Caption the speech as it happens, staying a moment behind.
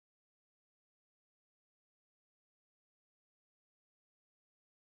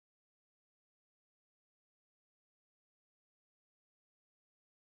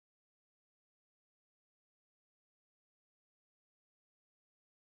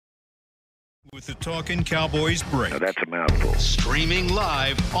With the Talkin' Cowboys break. Now that's a mouthful. Streaming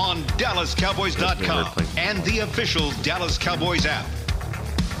live on DallasCowboys.com and the official Dallas Cowboys app.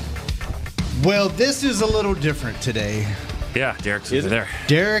 Well, this is a little different today. Yeah, Derek's over there.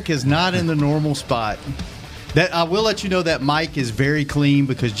 Derek is not in the normal spot. That I will let you know that mic is very clean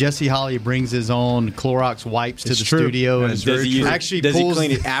because Jesse Holly brings his own Clorox wipes to the studio and does he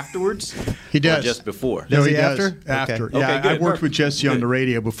clean it afterwards? He does. Or just before? No, he after? does. After. Okay. Yeah, Okay, good. I worked with Jesse on the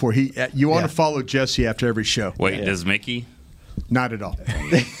radio before. You want to follow Jesse after every show. Wait, does Mickey? Not at all.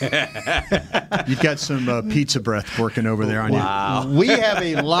 You've got some pizza breath working over there on you. We have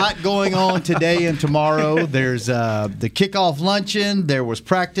a lot going on today and tomorrow. There's the kickoff luncheon. There was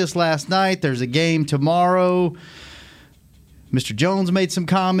practice last night. There's a game tomorrow. Mr. Jones made some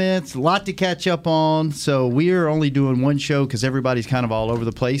comments. A lot to catch up on. So we are only doing one show because everybody's kind of all over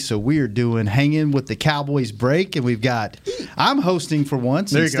the place. So we are doing Hanging with the Cowboys break. And we've got – I'm hosting for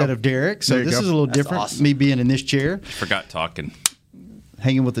once instead of Derek. So this is a little different, awesome. me being in this chair. Forgot talking.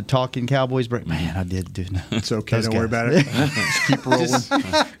 Hanging with the Talking Cowboys break. Man, I did do that. It's okay. Don't worry about it. Just keep rolling.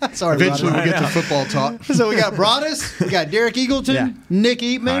 Sorry, Eventually Broadus. we'll get to football talk. So we got Broadus, we got Derek Eagleton, Nick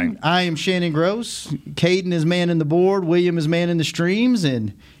Eatman. Hi. I am Shannon Gross. Caden is man in the board. William is man in the streams.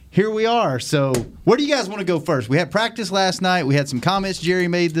 And here we are. So where do you guys want to go first? We had practice last night. We had some comments Jerry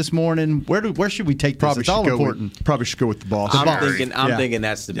made this morning. Where should we take this? It's all important. Probably should go with the boss. I'm thinking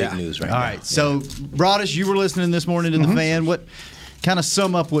that's the big news right now. All right. So Broadus, you were listening this morning to the fan. What kind of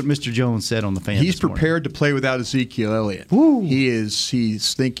sum up what Mr. Jones said on the fan? He's this morning? prepared to play without Ezekiel Elliott.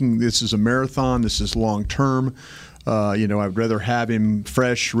 He's thinking this is a marathon. This is long term. I'd rather have him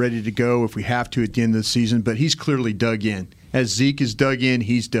fresh, ready to go if we have to at the end of the season. But he's clearly dug in. As Zeke is dug in,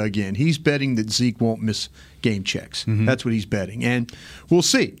 he's dug in. He's betting that Zeke won't miss game checks. That's what he's betting, and we'll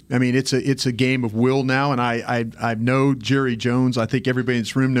see. I mean, it's a game of will now, and I know Jerry Jones. I think everybody in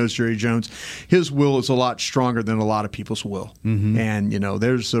this room knows Jerry Jones. His will is a lot stronger than a lot of people's will, and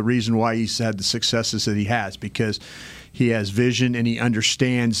there's a reason why he's had the successes that he has because he has vision and he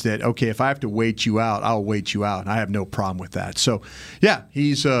understands that, okay, if I have to wait you out, I'll wait you out. And I have no problem with that. So, yeah,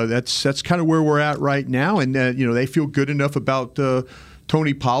 he's that's kind of where we're at right now. And, they feel good enough about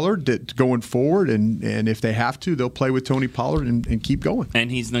Tony Pollard that going forward. And if they have to, they'll play with Tony Pollard and keep going.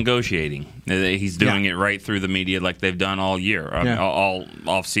 And he's negotiating. He's doing it right through the media like they've done all year, all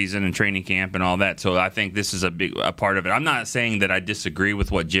off-season and training camp and all that. So I think this is a part of it. I'm not saying that I disagree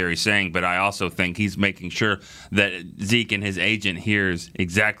with what Jerry's saying, but I also think he's making sure that Zeke and his agent hears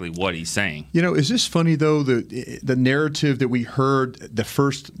exactly what he's saying. Is this funny, though, the narrative that we heard the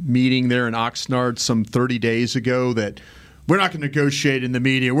first meeting there in Oxnard some 30 days ago that we're not going to negotiate in the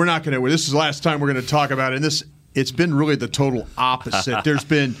media. We're not going to. This is the last time we're going to talk about it. And it's been really the total opposite. There's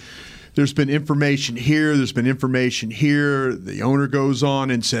been information here. There's been information here. The owner goes on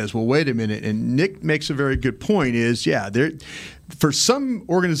and says, "Well, wait a minute." And Nick makes a very good point. For some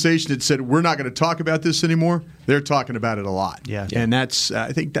organization that said we're not going to talk about this anymore, they're talking about it a lot. Yeah. And I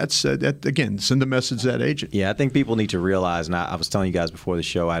think that's that again. Send a message to that agent. Yeah, I think people need to realize, and I was telling you guys before the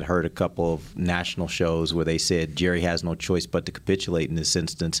show, I'd heard a couple of national shows where they said Jerry has no choice but to capitulate in this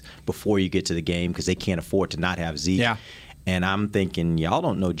instance before you get to the game because they can't afford to not have Zeke. Yeah. And I'm thinking, y'all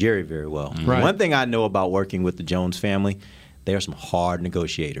don't know Jerry very well. Right. One thing I know about working with the Jones family, they are some hard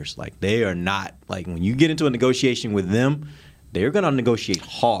negotiators. Like, they are not, like, when you get into a negotiation with them, they're going to negotiate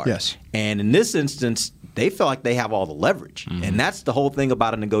hard. Yes. And in this instance, they feel like they have all the leverage. And that's the whole thing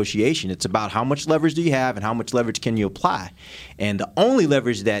about a negotiation. It's about how much leverage do you have and how much leverage can you apply. And the only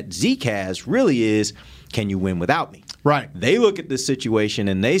leverage that Zeke has really is, can you win without me? Right. They look at this situation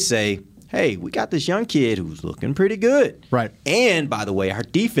and they say, hey, we got this young kid who's looking pretty good. Right. And, by the way, our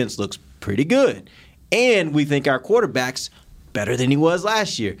defense looks pretty good. And we think our quarterback's better than he was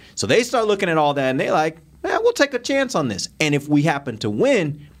last year. So they start looking at all that and they're like, man, we'll take a chance on this. And if we happen to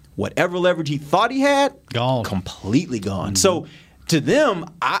win, whatever leverage he thought he had, gone, completely gone. So to them,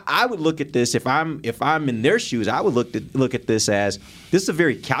 I would look at this if I'm in their shoes. I would look at this as this is a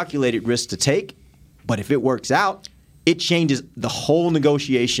very calculated risk to take. But if it works out, it changes the whole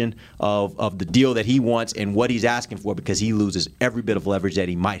negotiation of the deal that he wants and what he's asking for because he loses every bit of leverage that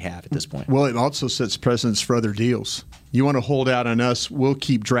he might have at this point. Well, it also sets precedents for other deals. You want to hold out on us, we'll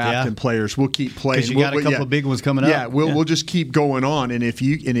keep drafting players. We'll keep playing. Because you got a couple of big ones coming up. Yeah, we'll just keep going on. And if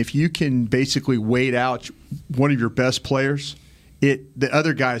you can basically wait out one of your best players, the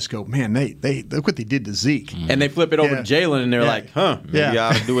other guys go, man, they look what they did to Zeke. And they flip it over to Jalen, and they're like, maybe I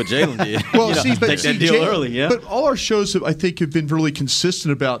ought to do what Jalen did. Well, take that deal early, yeah. But all our shows, I think, have been really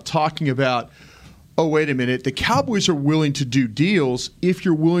consistent about talking about, oh, wait a minute, the Cowboys are willing to do deals if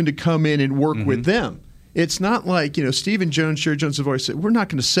you're willing to come in and work with them. It's not like, Stephen Jones, Jerry Jones have always said, we're not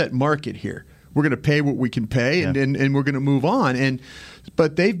going to set market here. We're going to pay what we can pay, and we're going to move on.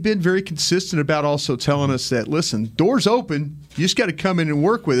 But they've been very consistent about also telling us that, listen, doors open. You just got to come in and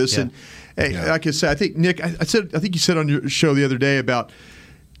work with us. Yeah. And hey, like I said, I think Nick, I think you said on your show the other day about,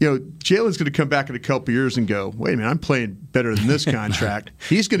 Jalen's going to come back in a couple years and go, wait a minute, I'm playing better than this contract.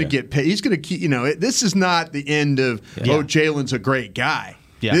 He's going to get paid. He's going to keep. This is not the end of Jalen's a great guy.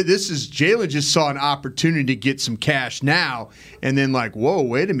 Yeah. This is Jalen just saw an opportunity to get some cash now, and then whoa,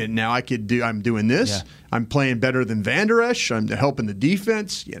 wait a minute, now I'm doing this. Yeah. I'm playing better than Van Der Esch. I'm helping the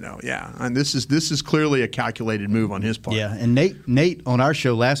defense. And this is clearly a calculated move on his part. Yeah, and Nate on our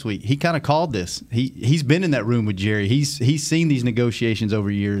show last week, he kind of called this. He's been in that room with Jerry. He's seen these negotiations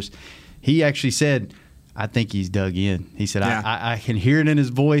over years. He actually said, I think he's dug in. He said, I can hear it in his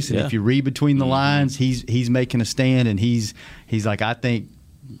voice, and if you read between the lines, he's making a stand, and he's like, I think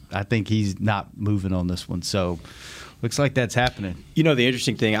he's not moving on this one. So looks like that's happening. The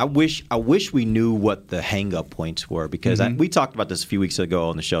interesting thing, I wish we knew what the hang-up points were, because we talked about this a few weeks ago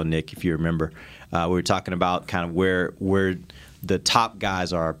on the show, Nick, if you remember. We were talking about kind of where the top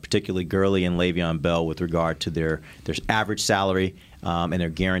guys are, particularly Gurley and Le'Veon Bell, with regard to their average salary and their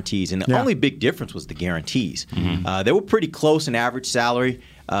guarantees. And the only big difference was the guarantees. They were pretty close in average salary.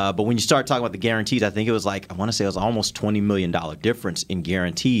 But when you start talking about the guarantees, I think it was almost $20 million difference in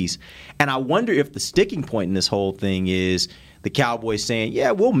guarantees. And I wonder if the sticking point in this whole thing is the Cowboys saying,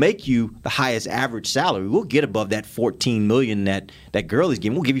 yeah, we'll make you the highest average salary. We'll get above that $14 million that Gurley's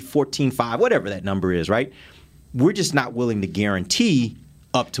getting. We'll give you $14.5, whatever that number is, right? We're just not willing to guarantee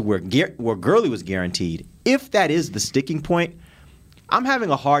up to where Gurley was guaranteed. If that is the sticking point, I'm having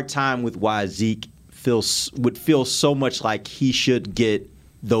a hard time with why Zeke would feel so much like he should get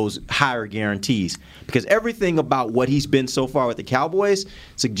those higher guarantees, because everything about what he's been so far with the Cowboys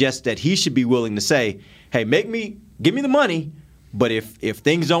suggests that he should be willing to say, hey, give me the money, but if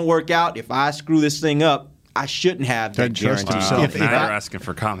things don't work out, if I screw this thing up, I shouldn't have that guarantee. Now you're asking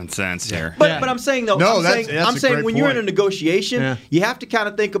for common sense here. But I'm saying, though, I'm saying when you're in a negotiation, you have to kind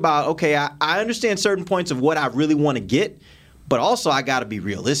of think about, okay, I understand certain points of what I really want to get, but also I got to be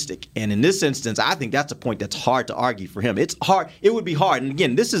realistic. And in this instance, I think that's a point that's hard to argue for him. It's hard. It would be hard. And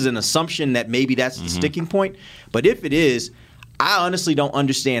again, this is an assumption that maybe that's the sticking point. But if it is, I honestly don't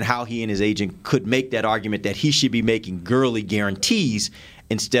understand how he and his agent could make that argument that he should be making Gurley guarantees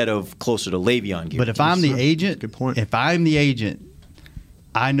instead of closer to Le'Veon guarantees. But if I'm the agent,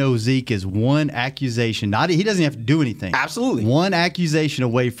 I know Zeke is one accusation. He doesn't have to do anything. Absolutely. One accusation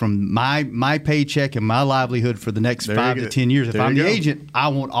away from my paycheck and my livelihood for the next 5 to 10 years. If I'm the agent, I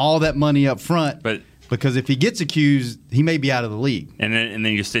want all that money up front. Because if he gets accused, he may be out of the league. And then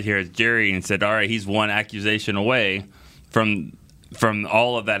you sit here as Jerry and said, all right, he's one accusation away from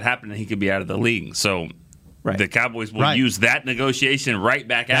all of that happening. He could be out of the league. So the Cowboys will use that negotiation right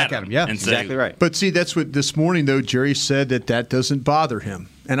back at him. Yeah, and exactly right. But see, that's what this morning, though, Jerry said that doesn't bother him.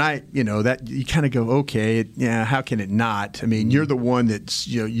 And that you kind of go, okay, how can it not? I mean, you're the one that's,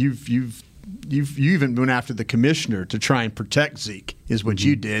 you even went after the commissioner to try and protect Zeke, is what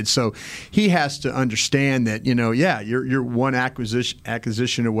you did. So he has to understand that, you're one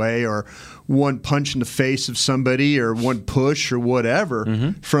acquisition away, or one punch in the face of somebody, or one push or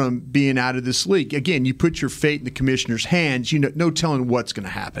whatever from being out of this league. Again, you put your fate in the commissioner's hands. No telling what's going to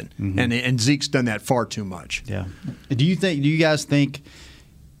happen, and Zeke's done that far too much. Yeah. Do you guys think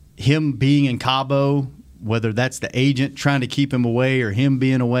him being in Cabo, whether that's the agent trying to keep him away or him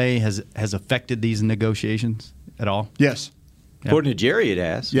being away, has affected these negotiations at all? Yes. According to Jerry, it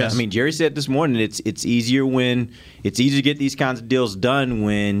has. Yes. I mean, Jerry said this morning it's easier to get these kinds of deals done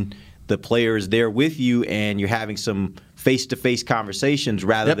when the player is there with you and you're having some face-to-face conversations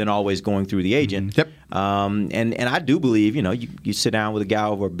rather than always going through the agent. And I do believe, you sit down with a guy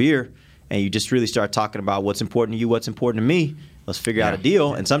over a beer and you just really start talking about what's important to you, what's important to me. Let's figure out a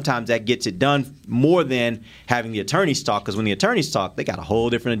deal. And sometimes that gets it done more than having the attorneys talk, because when the attorneys talk, they got a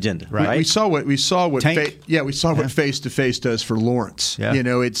whole different agenda. Right? We saw what face-to-face does for Lawrence. Yeah.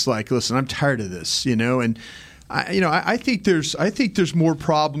 It's like, listen, I'm tired of this. And I think there's more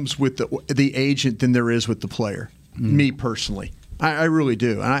problems with the agent than there is with the player. Me personally. I really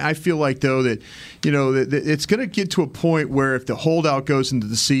do. And I feel like, though, that that it's going to get to a point where if the holdout goes into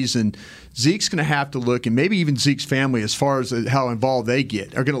the season, Zeke's going to have to look, and maybe even Zeke's family, as far as how involved they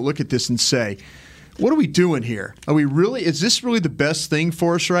get, are going to look at this and say, what are we doing here? Is this really the best thing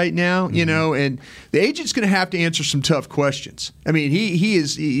for us right now? And the agent's going to have to answer some tough questions. I mean,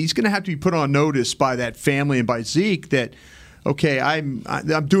 he's going to have to be put on notice by that family and by Zeke that, okay, I'm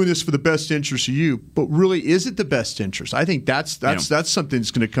doing this for the best interest of you, but really, is it the best interest? I think that's something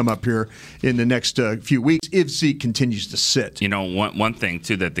that's going to come up here in the next few weeks if Zeke continues to sit. One thing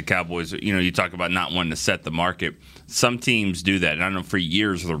too that the Cowboys, you talk about not wanting to set the market. Some teams do that, and I know for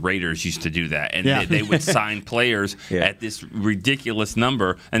years the Raiders used to do that, and they would sign players at this ridiculous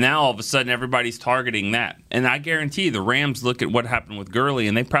number, and now all of a sudden everybody's targeting that. And I guarantee you the Rams look at what happened with Gurley,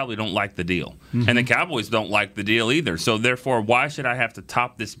 and they probably don't like the deal. Mm-hmm. And the Cowboys don't like the deal either. So therefore, why should I have to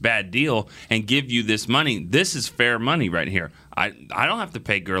top this bad deal and give you this money? This is fair money right here. I don't have to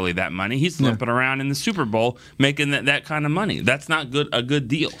pay Gurley that money. He's limping around in the Super Bowl making that kind of money. That's not a good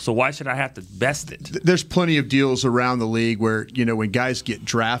deal. So why should I have to best it? There's plenty of deals around the league where, when guys get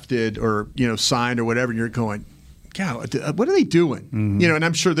drafted or, signed or whatever, and you're going, God, what are they doing? Mm-hmm. And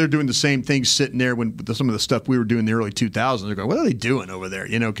I'm sure they're doing the same thing sitting there when some of the stuff we were doing in the early 2000s. They're going, what are they doing over there?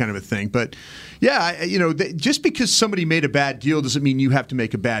 Kind of a thing. But, just because somebody made a bad deal doesn't mean you have to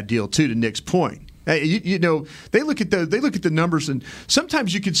make a bad deal, too, to Nick's point. They look at the numbers, and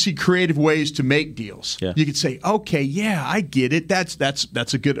sometimes you can see creative ways to make deals. Yeah. You could say, okay, yeah, I get it. That's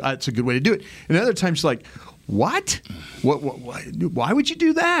a good way to do it. And other times, like, what? Why would you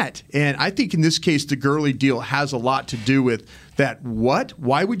do that? And I think in this case, the Gurley deal has a lot to do with that. What?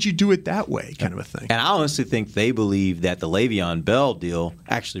 Why would you do it that way? Kind of a thing. And I honestly think they believe that the Le'Veon Bell deal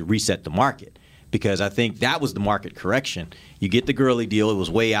actually reset the market, because I think that was the market correction. You get the Gurley deal, it was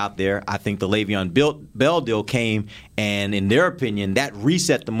way out there. I think the Le'Veon Bell deal came, and in their opinion, that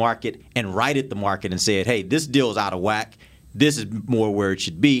reset the market and righted the market and said, hey, this deal is out of whack. This is more where it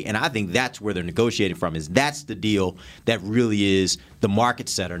should be. And I think that's where they're negotiating from, is that's the deal that really is the market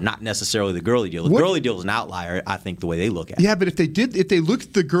setter, not necessarily the Gurley deal. The Gurley deal is an outlier, I think, the way they look at it. Yeah, but if they looked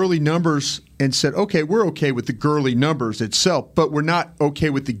at the Gurley numbers and said, okay, we're okay with the Gurley numbers itself, but we're not okay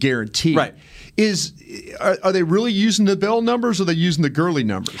with the guarantee. Right. Are they really using the Bell numbers, or are they using the Gurley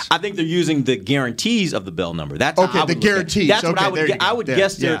numbers? I think they're using the guarantees of the Bell number. That's okay. How I the guarantees. That's what I would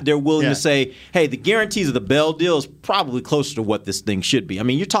guess. They're willing to say, hey, the guarantees of the Bell deal is probably closer to what this thing should be. I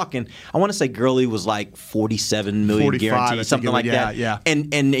mean, you're talking. I want to say Gurley was like $47 million guaranteed, something like that. Yeah.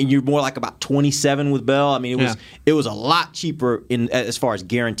 And you're more like about 27 with Bell. I mean, it was a lot cheaper as far as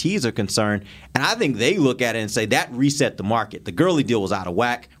guarantees are concerned. And I think they look at it and say that reset the market. The Gurley deal was out of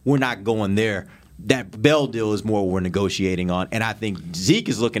whack. We're not going there. That Bell deal is more we're negotiating on. And I think Zeke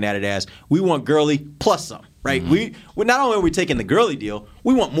is looking at it as we want Gurley plus some, right? Mm-hmm. We not only are we taking the Gurley deal,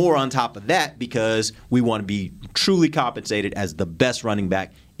 we want more on top of that because we want to be truly compensated as the best running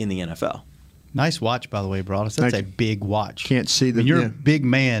back in the NFL. Nice watch, by the way, Broadus. That's a big watch. Can't see the. You're a big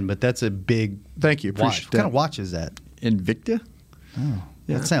man, but that's a big. Thank you. Watch. What kind of watch is that? Invicta. Oh,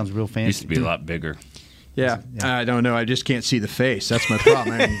 that sounds real fancy. Used to be a lot bigger. Yeah, I don't know. I just can't see the face. That's my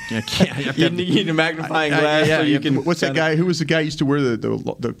problem. I can't. You need a magnifying glass so you can. What's that guy? Who was the guy who used to wear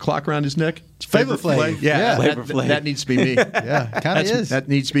the clock around his neck? Flavor Flav. Yeah, Flavor Flav. That needs to be me. Yeah, kind of is. That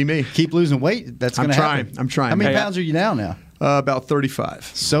needs to be me. Keep losing weight. That's going to happen. I'm trying. How many pounds are you now? About 35.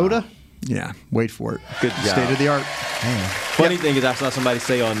 Soda? Yeah, wait for it. Good job. State of the art. Funny thing is, I saw somebody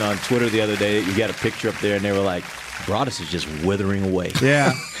say on Twitter the other day, you got a picture up there, and they were like, Broadus is just withering away.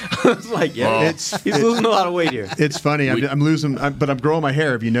 Yeah. I was like, he's losing a lot of weight here. It's funny. I'm losing, but I'm growing my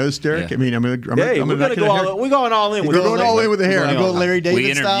hair. Have you noticed, Derek? Yeah. I mean, we're going all in. We're going all in with the hair. I'm going Larry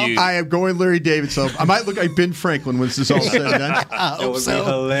David style. I am going Larry David style. I might look like Ben Franklin when this is all said and done. I hope so.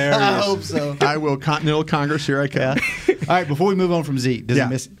 Hilarious. I hope so. I will. Continental Congress, here I come. Yeah. All right, before we move on from Zeke, does he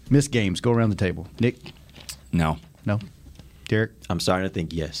miss games? Go around the table. Nick? No. Derek? I'm starting to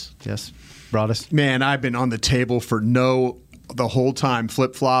think yes. Yes. Broadus? Man, I've been on the table for no the whole time,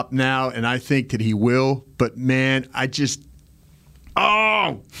 flip-flop now, and I think that he will. But, man, he's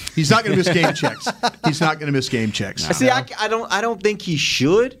not going to miss game checks. He's not going to miss game checks. See, I don't think he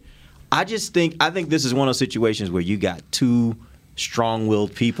should. I think this is one of those situations where you got two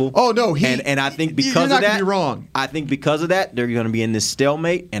strong-willed people. Oh no, and I think because you're of not that, gonna be wrong. I think because of that, they're going to be in this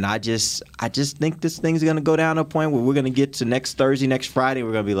stalemate, and I just think this thing's going to go down to a point where we're going to get to next Thursday, next Friday,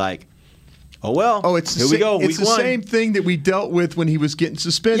 we're going to be like, oh well. Oh, here we go. It's the same thing that we dealt with when he was getting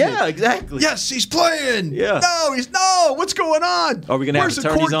suspended. Yeah, exactly. Yes, he's playing. Yeah. No. What's going on? Are we going to have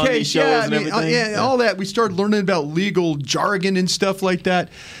attorneys on these shows and everything? All that. We started learning about legal jargon and stuff like that.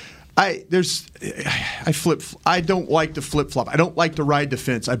 I don't like to flip flop. I don't like to ride the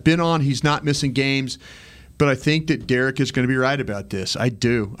fence. I've been on. He's not missing games. But I think that Derek is going to be right about this. I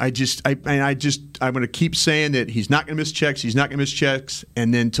do. I'm going to keep saying that he's not going to miss checks. He's not going to miss checks,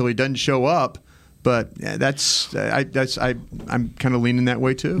 and then until he doesn't show up. But I'm kind of leaning that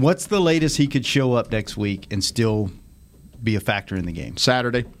way too. What's the latest he could show up next week and still be a factor in the game?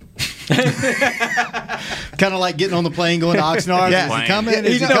 Saturday. kind of like getting on the plane going to Oxnard. Yeah. Is he coming? He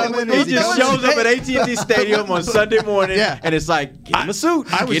Is he coming? Is he just coming? shows up at AT&T Stadium on Sunday morning, and it's like, get him a suit,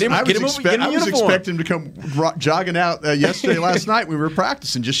 get him a I was uniform. expecting him to come jogging out last night when we were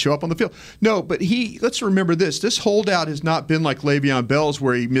practicing, just show up on the field. No, but let's remember this. This holdout has not been like Le'Veon Bell's,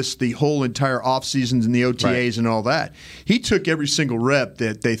 where he missed the whole entire offseasons and the OTAs and all that. He took every single rep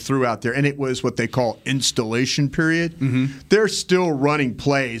that they threw out there, and it was what they call installation period. They're still running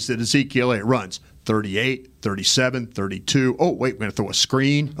plays that Ezekiel Elliott runs. 38, 37, 32. Oh, wait, we're going to throw a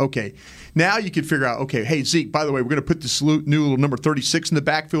screen. Okay. Now you can figure out, okay, hey, Zeke, by the way, we're going to put this new little number 36 in the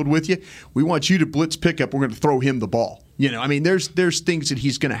backfield with you. We want you to blitz pickup. We're going to throw him the ball. I mean, there's things that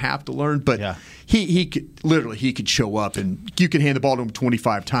he's going to have to learn, but he could show up and you could hand the ball to him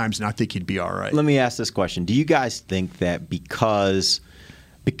 25 times, and I think he'd be all right. Let me ask this question. Do you guys think that because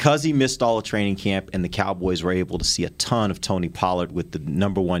he missed all of training camp and the Cowboys were able to see a ton of Tony Pollard with the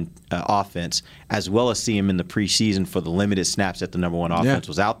number one offense, as well as see him in the preseason for the limited snaps that the number one offense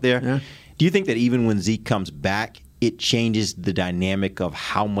was out there, do you think that even when Zeke comes back, it changes the dynamic of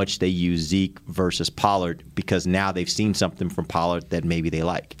how much they use Zeke versus Pollard, because now they've seen something from Pollard that maybe they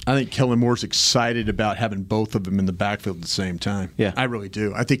like? I think Kellen Moore's excited about having both of them in the backfield at the same time. Yeah. I really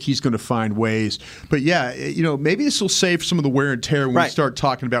do. I think he's going to find ways. But, maybe this will save some of the wear and tear when we start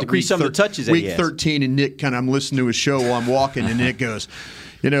talking about decrease some of the touches that week he has. 13, and Nick I'm listening to his show while I'm walking, and Nick goes,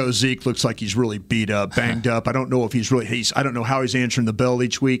 Zeke looks like he's really beat up, banged up. I don't know if I don't know how he's answering the bell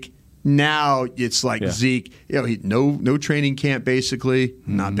each week. Now it's like Zeke, no training camp basically,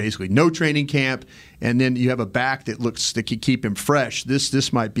 not basically, no training camp, and then you have a back that could keep him fresh.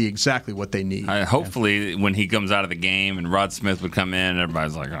 This might be exactly what they need. Hopefully, when he comes out of the game and Rod Smith would come in,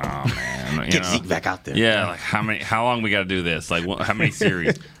 everybody's like, "Oh man, get Zeke back out there." Yeah, like how long we got to do this? Like how many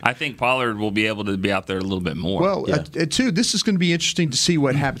series? I think Pollard will be able to be out there a little bit more. Well, too, this is going to be interesting to see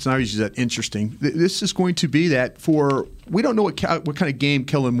what happens. And I always use that interesting. This is going to be that we don't know what kind of game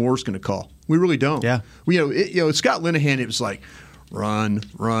Kellen Moore's going to call. We really don't. Yeah. Scott Linehan, it was like run,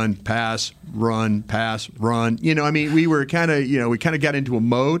 pass, run, pass, run. We were kind of, we kind of got into a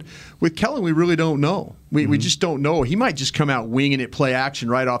mode. With Kellen, we really don't know. We just don't know. He might just come out winging it, play action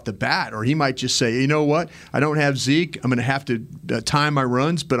right off the bat, or he might just say, you know what, I don't have Zeke. I'm going to have to time my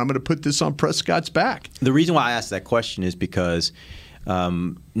runs, but I'm going to put this on Prescott's back. The reason why I asked that question is because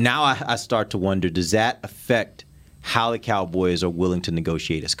now I start to wonder, does that affect how the Cowboys are willing to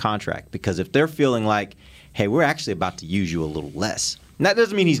negotiate his contract? Because if they're feeling like, hey, we're actually about to use you a little less, and that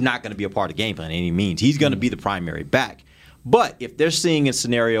doesn't mean he's not going to be a part of the game plan in any means. He's going to be the primary back. But if they're seeing a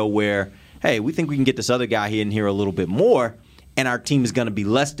scenario where, hey, we think we can get this other guy in here a little bit more, and our team is going to be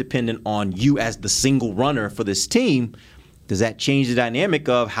less dependent on you as the single runner for this team, does that change the dynamic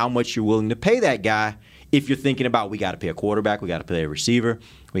of how much you're willing to pay that guy? If you're thinking about, we got to pay a quarterback, we got to pay a receiver,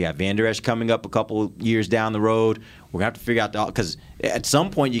 we got Van Der Esch coming up a couple years down the road, we're gonna have to figure out because at some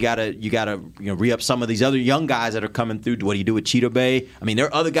point you gotta re-up some of these other young guys that are coming through. What do you do with Cheetah Bay? I mean, there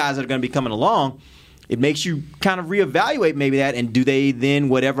are other guys that are going to be coming along. It makes you kind of reevaluate maybe that, and do they then,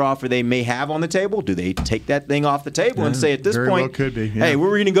 whatever offer they may have on the table, do they take that thing off the table and say at this very point, well could be, hey, we're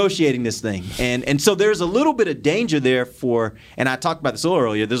renegotiating this thing, and so there's a little bit of danger there and I talked about this a little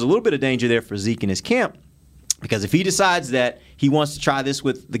earlier. There's a little bit of danger there for Zeke and his camp. Because if he decides that he wants to try this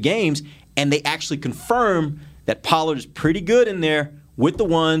with the games, and they actually confirm that Pollard is pretty good in there with the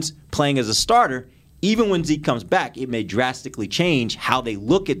ones playing as a starter, even when Zeke comes back, it may drastically change how they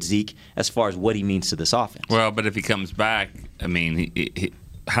look at Zeke as far as what he means to this offense. Well, but if he comes back, I mean,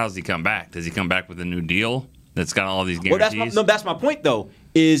 how does he come back? Does he come back with a new deal that's got all these guarantees? Well, that's my point, though,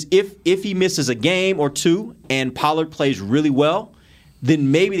 is if he misses a game or two and Pollard plays really well, then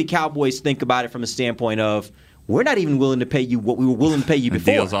maybe the Cowboys think about it from the standpoint of, we're not even willing to pay you what we were willing to pay you before.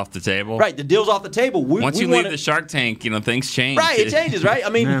 The deal's off the table. Right, the deal's off the table. Once you leave the Shark Tank, things change. Right, it changes, right? I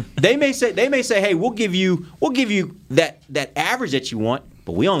mean, they may say, hey, we'll give you that average that you want,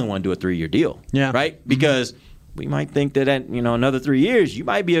 but we only want to do a 3-year deal. Yeah. Right? Because we might think that at another 3 years, you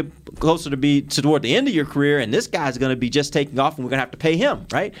might be closer to toward the end of your career, and this guy's going to be just taking off, and we're going to have to pay him,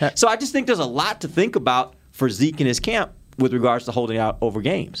 right? So I just think there's a lot to think about for Zeke and his camp with regards to holding out over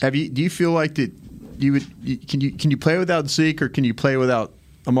games. Do you feel like that? Can you play without Zeke, or can you play without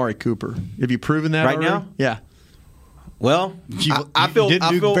Amari Cooper? Have you proven that right already? now? Yeah. Well, I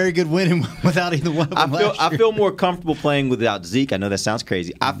feel very good winning without either one of them. I feel more comfortable playing without Zeke. I know that sounds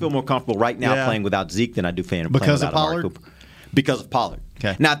crazy. I feel more comfortable right now playing without Zeke than I do playing without Amari Cooper. Because of Pollard.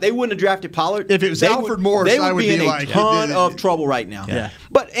 Okay. Now, if they wouldn't have drafted Pollard, if it was Alfred Morris, they would I would be in like a ton of trouble right now. Yeah.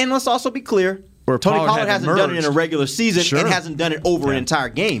 And let's also be clear, Where Tony Pollard hadn't hasn't done it in a emerged. regular season Sure. and hasn't done it over an entire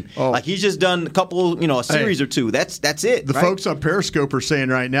game. Oh. Like he's just done a couple, a series or two. That's it. The right? folks on Periscope are saying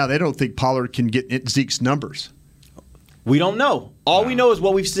right now they don't think Pollard can get Zeke's numbers. We don't know. All we know is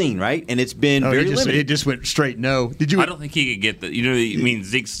what we've seen, right? And it's been very limited. It just went straight no. Did you? I don't think he could get the. You mean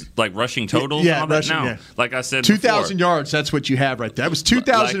Zeke's like rushing totals? Yeah, and all that? rushing, No. yeah. Like I said, 2,000 before. yards. That's what you have right there. That was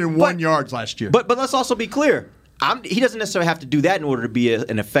 2,001 yards last year. But let's also be clear. He doesn't necessarily have to do that in order to be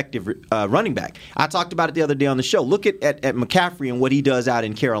an effective running back. I talked about it the other day on the show. Look at McCaffrey and what he does out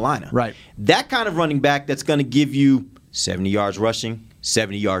in Carolina. Right. That kind of running back that's going to give you 70 yards rushing,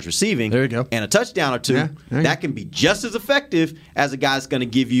 70 yards receiving, There you go. and a touchdown or two. Yeah, there you that can be just as effective as a guy that's going to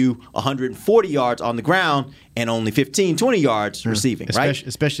give you 140 yards on the ground and only 15, 20 yards receiving, right?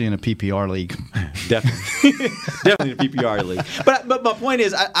 Especially in a PPR league. Definitely. Definitely in a PPR league. But my point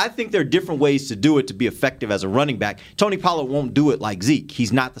is, I think there are different ways to do it to be effective as a running back. Tony Pollard won't do it like Zeke.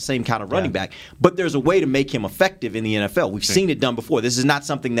 He's not the same kind of running back. But there's a way to make him effective in the NFL. We've seen it done before. This is not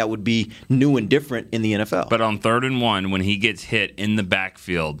something that would be new and different in the NFL. But on 3rd and 1, when he gets hit in the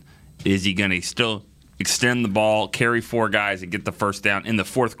backfield, is he going to still extend the ball, carry 4 guys, and get the first down in the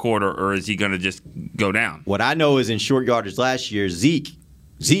fourth quarter, or is he going to just go down? What I know is in short yardage last year, Zeke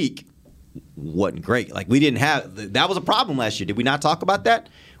wasn't great. Like we didn't have that was a problem last year. Did we not talk about that?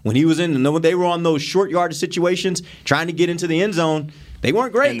 When he was when they were on those short yardage situations, trying to get into the end zone, they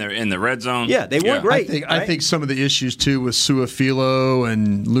weren't great. In the red zone? Yeah, they weren't great. I think some of the issues too with Su'a-Filo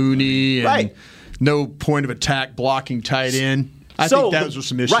and Looney and no point of attack blocking tight end. I think those were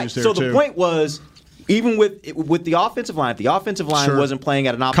some issues there so too. The point was, even with the offensive line, if the offensive line wasn't playing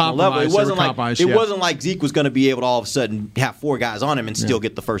at an optimal level, it wasn't like Zeke was going to be able to all of a sudden have 4 guys on him and still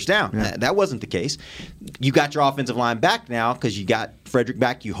get the first down. Yeah. That wasn't the case. You got your offensive line back now because you got Frederick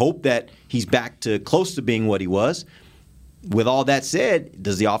back. You hope that he's back to close to being what he was. With all that said,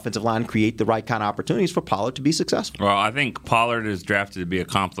 does the offensive line create the right kind of opportunities for Pollard to be successful? Well, I think Pollard is drafted to be a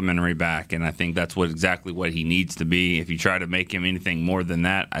complimentary back, and I think that's exactly what he needs to be. If you try to make him anything more than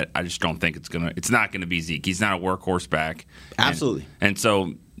that, I just don't think it's not going to be Zeke. He's not a workhorse back. Absolutely. And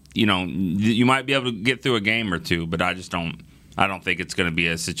so, you might be able to get through a game or two, but I don't think it's going to be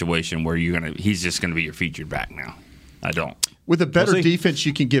a situation where he's just going to be your featured back now. I don't. With a better defense,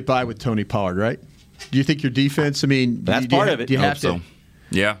 you can get by with Tony Pollard, right? Do you think your defense? I mean, that's part of it. Do you have so. to?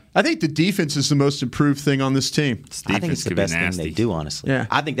 Yeah. I think the defense is the most improved thing on this team. I think it's the best thing they do, honestly. Yeah.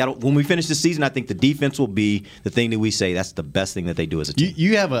 I think that when we finish the season, I think the defense will be the thing that we say that's the best thing that they do as a team.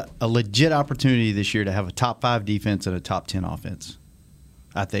 You have a legit opportunity this year to have a top 5 defense and a top 10 offense.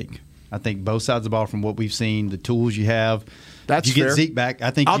 I think both sides of the ball, from what we've seen, the tools you have. That's you get fair. Zeke back.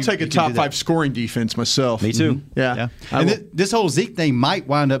 I think I'll take a top 5 scoring defense myself. Me too. Mm-hmm. Yeah. And this whole Zeke thing might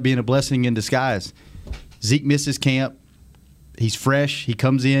wind up being a blessing in disguise. Zeke misses camp. He's fresh. He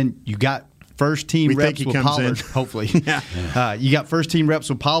comes in. You got first team reps with Pollard. Hopefully, you got first team reps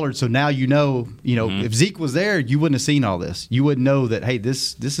with Pollard. So now if Zeke was there, you wouldn't have seen all this. You would know that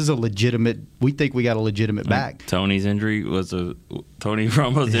this is a legitimate. We think we got a legitimate back. Tony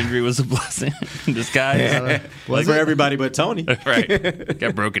Romo's injury was a blessing in disguise. For everybody but Tony. Right.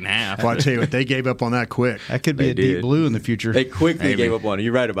 Got broken in half. Well, I tell you what, they gave up on that quick. That could be Deep Blue in the future. They quickly gave up on it.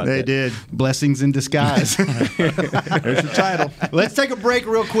 You're right about that. They did. Blessings in disguise. There's the title. Let's take a break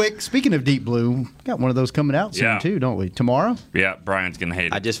real quick. Speaking of Deep Blue, got one of those coming out soon too, don't we? Tomorrow? Yeah, Brian's going to hate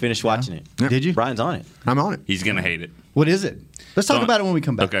it. I just finished watching it. Did you? Brian's on it. I'm on it. He's going to hate it. What is it? Let's talk about it when we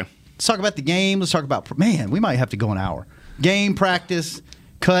come back. Okay. Let's talk about the game. Let's talk about, we might have to go an hour. Game, practice,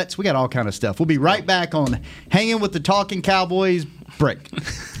 cuts. We got all kind of stuff. We'll be right back on Hanging with the Talking Cowboys break.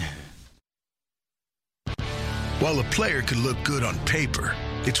 While a player can look good on paper,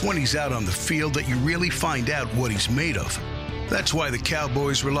 it's when he's out on the field that you really find out what he's made of. That's why the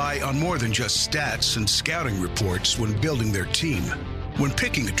Cowboys rely on more than just stats and scouting reports when building their team. When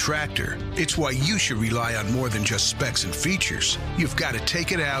picking a tractor, it's why you should rely on more than just specs and features. You've got to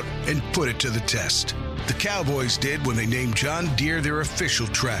take it out and put it to the test. The Cowboys did when they named John Deere their official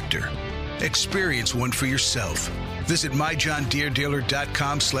tractor. Experience one for yourself. Visit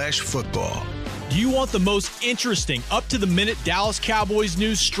myjohndeeredealer.com/football. Do you want the most interesting, up-to-the-minute Dallas Cowboys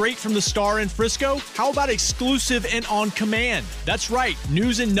news straight from the Star in Frisco? How about exclusive and on command? That's right,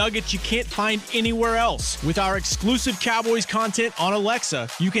 news and nuggets you can't find anywhere else. With our exclusive Cowboys content on Alexa,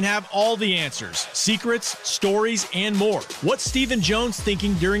 you can have all the answers, secrets, stories, and more. What's Stephen Jones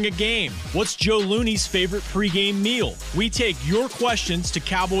thinking during a game? What's Joe Looney's favorite pregame meal? We take your questions to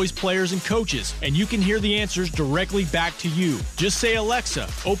Cowboys players and coaches, and you can hear the answers directly back to you. Just say, Alexa,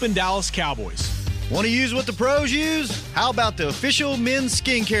 open Dallas Cowboys. Want to use what the pros use? How about the official men's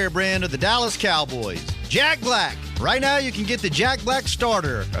skincare brand of the Dallas Cowboys? Jack Black. Right now, you can get the Jack Black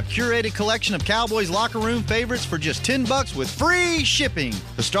Starter, a curated collection of Cowboys locker room favorites for just $10 with free shipping.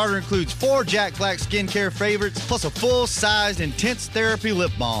 The starter includes 4 Jack Black skincare favorites, plus a full-sized intense therapy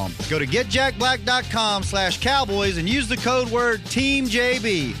lip balm. Go to getjackblack.com/Cowboys and use the code word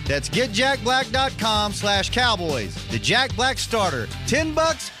TEAMJB. That's getjackblack.com/Cowboys. The Jack Black Starter,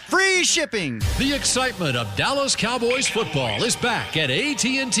 $10, free shipping. The excitement of Dallas Cowboys football is back at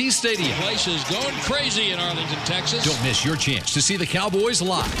AT&T Stadium. The place is going crazy in Arlington, Texas. Don't miss your chance to see the Cowboys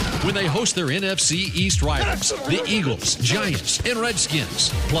live when they host their NFC East rivals, the Eagles, Giants, and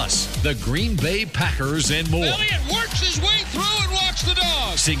Redskins, plus the Green Bay Packers and more. Elliott works his way through and walks the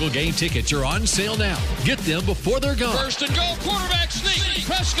dog. Single game tickets are on sale now. Get them before they're gone. First and goal, quarterback sneak.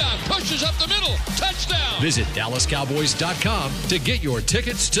 Prescott pushes up the middle. Touchdown. Visit DallasCowboys.com to get your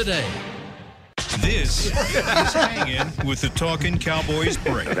tickets today. This is Hangin' with the Talkin' Cowboys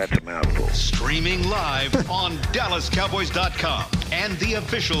break. That's a mouthful. Streaming live on DallasCowboys.com and the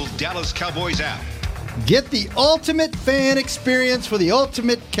official Dallas Cowboys app. Get the ultimate fan experience for the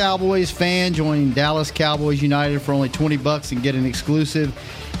ultimate Cowboys fan. Join Dallas Cowboys United for only $20 and get an exclusive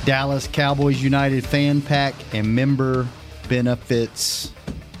Dallas Cowboys United fan pack and member benefits.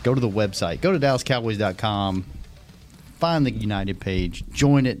 Go to the website. Go to DallasCowboys.com. Find the United page.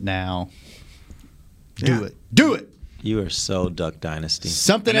 Join it now. Do it. Do it. You are so Duck Dynasty.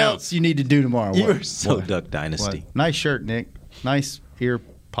 Something else you need to do tomorrow. You are so Duck Dynasty. What? Nice shirt, Nick. Nice ear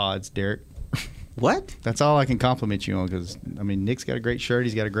pods, Derek. What? That's all I can compliment you on because, I mean, Nick's got a great shirt.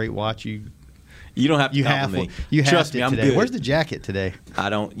 He's got a great watch. You don't have to compliment me. You Trust me, I'm today. good. Where's the jacket today? I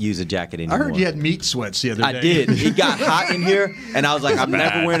don't use a jacket I anymore. heard you had meat sweats the other day. I did. It got hot in here, and I was like, I'm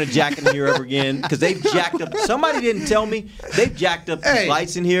never wearing a jacket in here ever again because they've jacked up. Somebody didn't tell me. They've jacked up these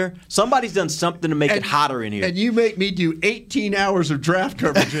lights in here. Somebody's done something to make it hotter in here. And you make me do 18 hours of draft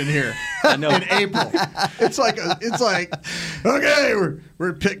coverage in here. I know. In April. It's like okay,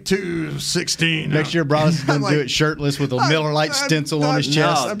 we're pick 216. Next year, Brown is going to I'm do like, it shirtless with a Miller Lite stencil on his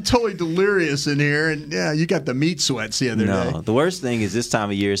chest. I'm totally delirious in here, and yeah, you got the meat sweats the other day. No, the worst thing is this time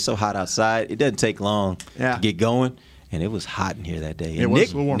of year, it's so hot outside. It doesn't take long to get going, and it was hot in here that day. And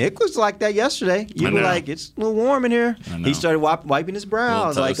Nick was like that yesterday. You were like, it's a little warm in here. He started wiping his brow. I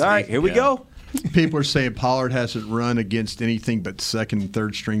was like, all right, here we go. People are saying Pollard hasn't run against anything but second and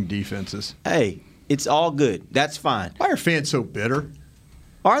third string defenses. Hey, it's all good. That's fine. Why are fans so bitter?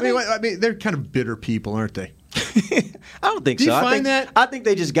 Are they? I mean, they're kind of bitter people, aren't they? I don't think so. Do you find that? I think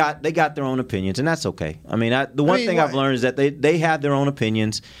they just got their own opinions, and that's okay. I mean, the one thing I've learned is that they have their own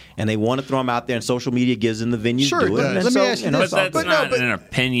opinions, and they want to throw them out there, and social media gives them the venue to do it. Let me ask you this. But that's not an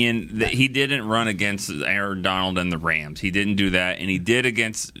opinion. That he didn't run against Aaron Donald and the Rams. He didn't do that, and he did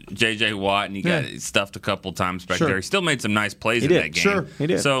against J.J. Watt, and he got stuffed a couple times back there. He still made some nice plays in that game. Sure, he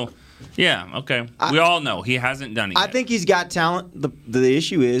did. So, yeah, okay. We all know he hasn't done it yet. I think he's got talent. The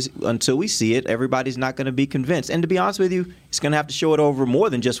issue is, until we see it, everybody's not going to be convinced. And to be honest with you, it's going to have to show it over more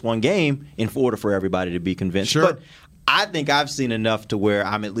than just one game in order for everybody to be convinced. Sure. But I think I've seen enough to where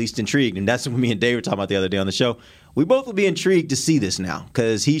I'm at least intrigued. And that's what me and Dave were talking about the other day on the show. We both will be intrigued to see this now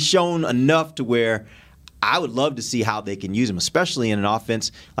because he's shown enough to where I would love to see how they can use him, especially in an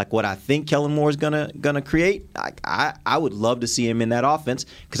offense like what I think Kellen Moore is gonna create. I would love to see him in that offense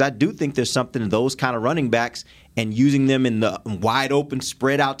because I do think there's something in those kind of running backs and using them in the wide open,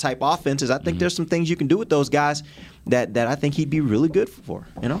 spread out type offenses. I think there's some things you can do with those guys that I think he'd be really good for.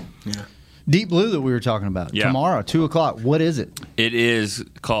 You know? Yeah. Deep Blue that we were talking about tomorrow, 2:00. What is it? It is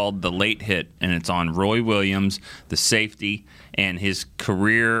called The Late Hit, and it's on Roy Williams, the safety, and his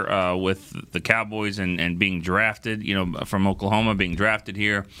career with the Cowboys and being drafted, from Oklahoma, being drafted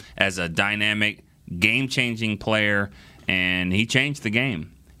here as a dynamic, game-changing player, and he changed the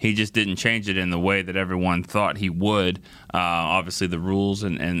game. He just didn't change it in the way that everyone thought he would. Obviously, the rules,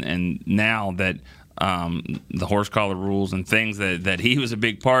 and now that the horse collar rules and things that he was a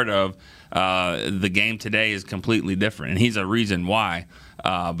big part of, the game today is completely different, and he's a reason why.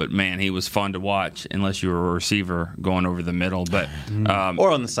 But man, he was fun to watch, unless you were a receiver going over the middle. But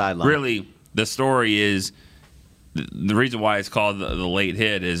or on the sideline. Really, the story is the reason why it's called the late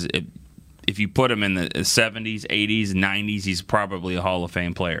hit is if you put him in the 70s, 80s, 90s, he's probably a Hall of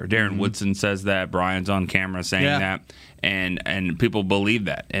Fame player. Darren Woodson says that. Brian's on camera saying that. And people believe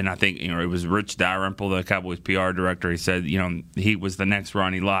that. And I think, it was Rich Dalrymple, the Cowboys PR director. He said, he was the next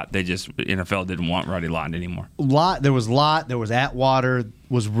Ronnie Lott. NFL didn't want Ronnie Lott anymore. There was Atwater.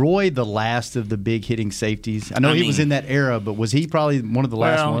 Was Roy the last of the big hitting safeties? I know he was in that era, but was he probably one of the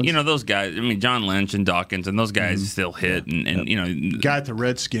last ones? Those guys, John Lynch and Dawkins, and those guys still hit. And guy at the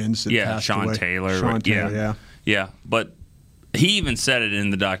Redskins that passed Sean away. Taylor. Sean Taylor, Yeah, but he even said it in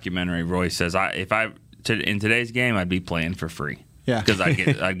the documentary. Roy says, if I in today's game, I'd be playing for free. Yeah. Because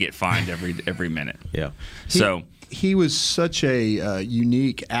I'd get fined every minute. Yeah. He was such a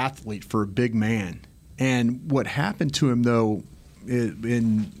unique athlete for a big man. And what happened to him, though,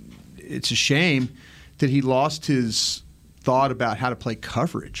 it's a shame that he lost his thought about how to play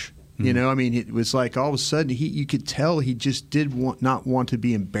coverage. You know, I mean, it was like all of a sudden you could tell he just did not want to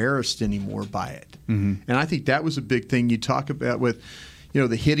be embarrassed anymore by it. And I think that was a big thing you talk about with,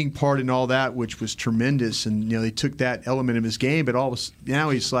 the hitting part and all that, which was tremendous. And, they took that element of his game. But now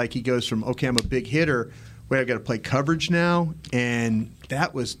he's like, he goes from, okay, I'm a big hitter. Wait, I've got to play coverage now. And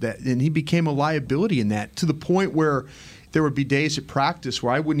that was that. And he became a liability in that, to the point where there would be days at practice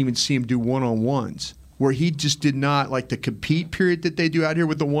where I wouldn't even see him do one-on-ones, where he just did not, like the compete period that they do out here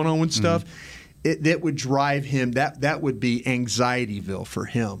with the one-on-one stuff, that would drive him. That would be anxietyville for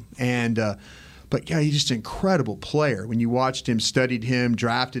him. And but yeah, he's just an incredible player. When you watched him, studied him,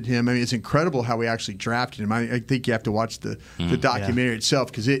 drafted him, I mean, it's incredible how we actually drafted him. I think you have to watch the documentary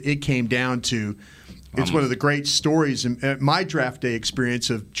itself, because it came down to. It's one of the great stories in my draft day experience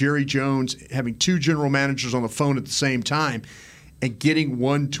of Jerry Jones having two general managers on the phone at the same time and getting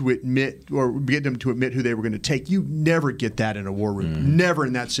one to admit, or get them to admit who they were going to take. You never get that in a war room. Never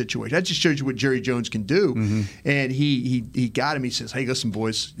in that situation. That just shows you what Jerry Jones can do. And he got him. He says, "Hey, listen,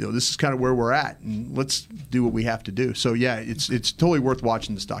 boys, this is kind of where we're at, and let's do what we have to do." So yeah, it's totally worth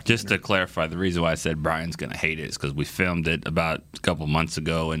watching this documentary. Just to clarify, the reason why I said Brian's going to hate it is because we filmed it about a couple months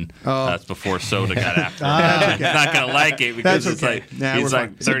ago, and that's before Soda got after it. He's not going to like it because he's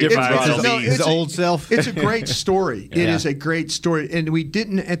like 35 his old self. It's a great story. It is a great story. And we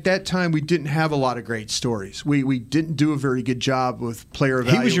didn't, at that time, we didn't have a lot of great stories. We didn't do a very good job with player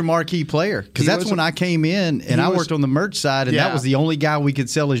evaluation. He was your marquee player, because that's when I came in and I worked on the merch side, and that was the only guy we could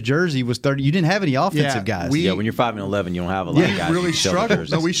sell his jersey was 30. You didn't have any offensive guys. When you're 5'11", you don't have a lot of guys. We really struggled.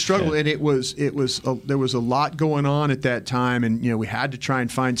 No, we struggled, and it was there was a lot going on at that time, and we had to try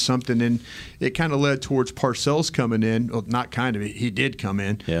and find something, and it kind of led towards Parcells coming in. Well, not kind of, he did come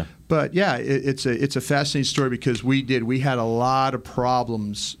in. Yeah. But yeah, it's a fascinating story, because we had a lot of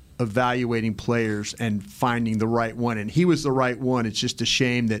problems evaluating players and finding the right one, and he was the right one. It's just a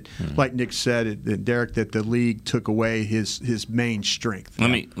shame that, like Nick said, Derek, that the league took away his main strength. Let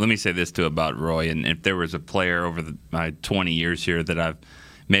me say this too about Roy, and if there was a player over my 20 years here that I've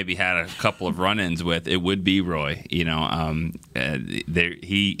maybe had a couple of run-ins with, it would be Roy. He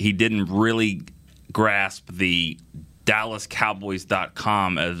didn't really grasp the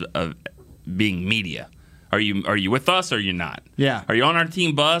DallasCowboys.com as being media. Are you with us or are you not? Yeah. Are you on our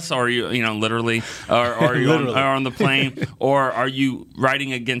team bus, or are you literally, or are you on the plane, or are you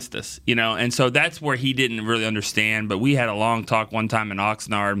riding against us? And so that's where he didn't really understand. But we had a long talk one time in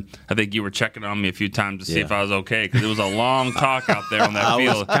Oxnard. I think you were checking on me a few times to see if I was okay, because it was a long talk out there on that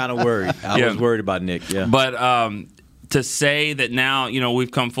field. I was kind of worried. I was worried about Nick. Yeah. But to say that now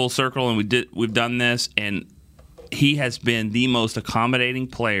we've come full circle and we've done this, and he has been the most accommodating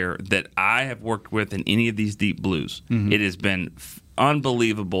player that I have worked with in any of these deep blues. It has been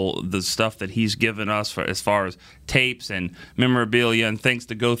unbelievable, the stuff that he's given us as far as tapes and memorabilia and things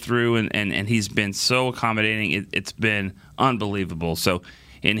to go through, and he's been so accommodating. It's been unbelievable. So,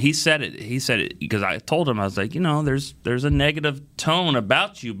 and he said it because I told him, I was like, there's a negative tone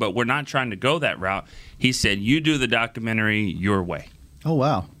about you, but we're not trying to go that route. He said, you do the documentary your way. Oh,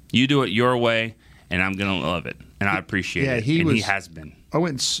 wow. You do it your way, and I'm going to love it. And I appreciate it. He has been. I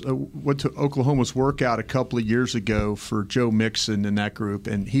went to Oklahoma's workout a couple of years ago for Joe Mixon and that group,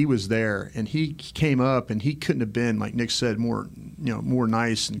 and he was there. And he came up, and he couldn't have been, like Nick said, more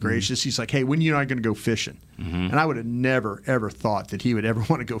nice and gracious. He's like, "Hey, when are you and I going to go fishing?" And I would have never ever thought that he would ever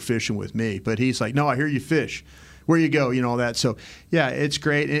want to go fishing with me. But he's like, "No, I hear you fish. Where you go, all that." So yeah, it's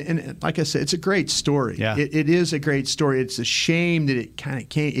great, and like I said, it's a great story. Yeah. It is a great story. It's a shame that it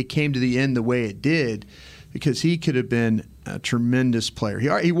came to the end the way it did, because he could have been a tremendous player.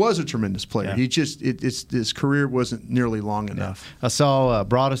 He was a tremendous player. Yeah. He just his career wasn't nearly long enough. I saw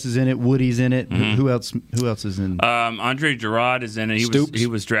Broadus is in it. Woody's in it. Who else is in? Andre Gerard is in it. He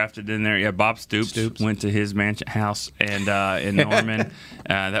was drafted in there. Yeah, Bob Stoops went to his mansion house and in Norman.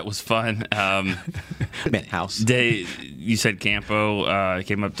 That was fun. House. You said Campo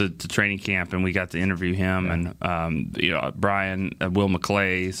came up to training camp, and we got to interview him, and Brian, Will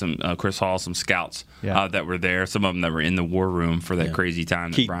McClay, some Chris Hall, some scouts that were there. Some of them that were in the war room for that crazy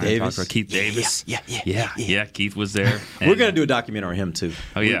time that Brian talked about. Keith Davis. Yeah. Keith was there. We're going to do a documentary on him, too.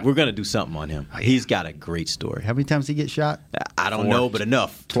 Oh, yeah. We're going to do something on him. He's got a great story. How many times did he get shot? I don't know, but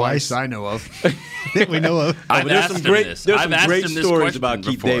enough. Twice I know of. That we know of. There's some great stories about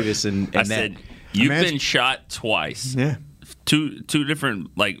Keith Davis and I said, you've been shot twice. Yeah. two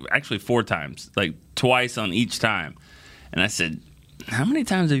different, like actually 4 times, like twice on each time. And I said, how many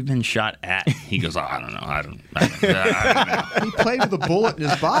times have you been shot at? He goes, I don't know. I don't know. He played with a bullet in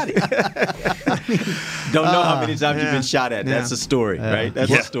his body. Don't know how many times you've been shot at. That's a story, right?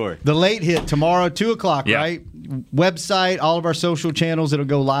 That's a story. The late hit tomorrow, 2 o'clock, right? Website, all of our social channels. It'll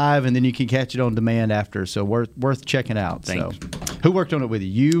go live, and then you can catch it on demand after. So worth checking out. Thanks. So, who worked on it with you?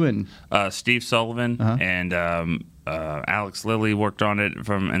 You and Steve Sullivan and Alex Lilly worked on it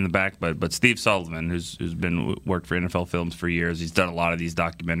from in the back, but Steve Sullivan, who's worked for NFL Films for years, he's done a lot of these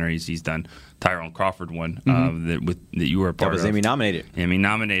documentaries. He's done Tyrone Crawford one that you were a part of. That was Emmy nominated. Emmy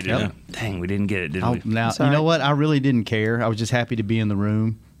nominated. Yep. Dang, we didn't get it, did we? Now you know what? I really didn't care. I was just happy to be in the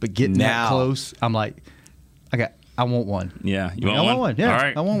room, but getting that close, I'm like, I want one. Yeah, you want I one? want one. Yeah, all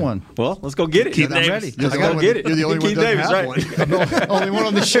right. I want one. Well, let's go get it. Keith I'm Davis. ready. Let's go get it. You're the only one Keith that Davis, doesn't right? have one. I'm the only one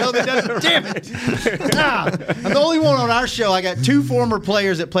on the show that doesn't. Damn it! I'm the only one on our show. I got 2 former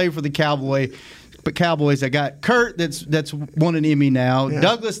players that played for the Cowboys. I got Kurt that's won an Emmy now. Yeah.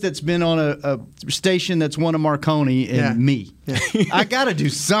 Douglas that's been on a station that's won a Marconi, and me. Yeah. I got to do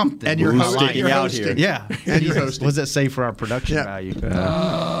something. And you're sticking out here. Yeah. And you're hosting. What does that say for our production value?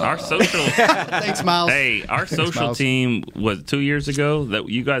 Our social. Thanks, Miles. Hey, our social Miles. team was 2 years ago that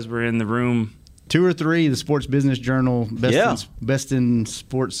you guys were in the room. 2 or 3, the Sports Business Journal, best in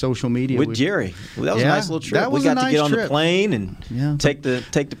sports social media. With Jerry. Well, that was a nice little trip. That was we got a nice to get on trip. the plane and take the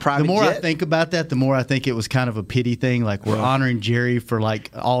private The more jet. I think about that, the more I think it was kind of a pity thing. Like, we're honoring Jerry for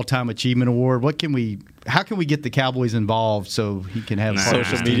like all-time achievement award. How can we get the Cowboys involved so he can have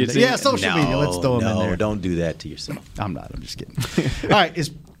social media team? Yeah, social media. Let's throw him in there. Don't do that to yourself. I'm not. I'm just kidding. All right,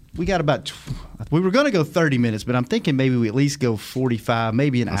 we got about. We were going to go 30 minutes, but I'm thinking maybe we at least go 45,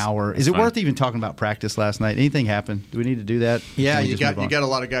 maybe an hour. Is it worth even talking about practice last night? Anything happened? Do we need to do that? Yeah, Or we you just move on? got a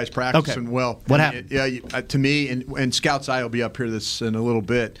lot of guys practicing well. What I mean, happened? to me, and Scout's Eye will be up here this in a little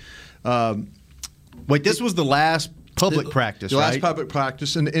bit. Wait, this was the last public practice, the right? last public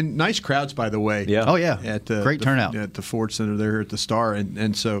practice, and nice crowds, by the way. Yeah. Oh, yeah. At Great turnout. at the Ford Center there at the Star,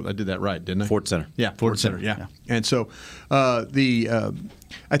 and so I did that right, didn't I? Ford Center. Yeah, Ford Center. Yeah. And so I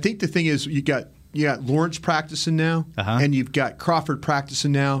think the thing is you got Lawrence practicing now, and you've got Crawford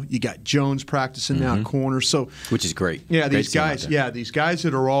practicing now. You got Jones practicing now at corner. So which is great. Yeah, Great these team out guys. there. Yeah, these guys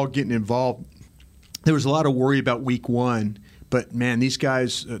that are all getting involved. There was a lot of worry about week 1. But, man, these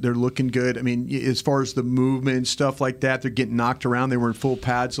guys, they're looking good. I mean, as far as the movement and stuff like that, they're getting knocked around. They were in full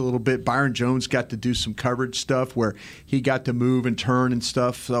pads a little bit. Byron Jones got to do some coverage stuff where he got to move and turn and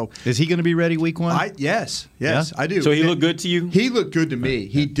stuff. So is he going to be ready week 1? Yes, Yeah? I do. So he looked good to you? He looked good to me.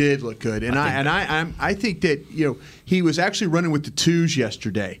 He did look good. And I think that, he was actually running with the 2s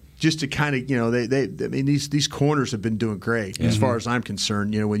yesterday. Just to kind of, I mean, these corners have been doing great as far as I'm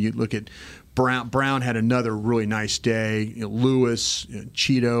concerned. When you look at Brown had another really nice day. Lewis,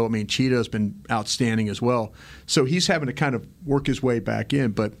 Cheeto. I mean, Cheeto's been outstanding as well. So he's having to kind of work his way back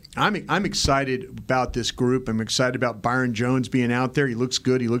in. But I'm excited about this group. I'm excited about Byron Jones being out there. He looks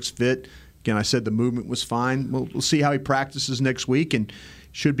good. He looks fit. Again, I said the movement was fine. We'll see how he practices next week and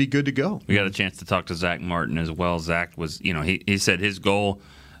should be good to go. We got a chance to talk to Zach Martin as well. Zach was, he said his goal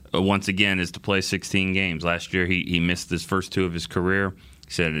once again is to play 16 games. Last year he missed his first 2 of his career.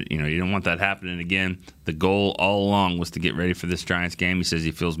 He said, you don't want that happening again. The goal all along was to get ready for this Giants game. He says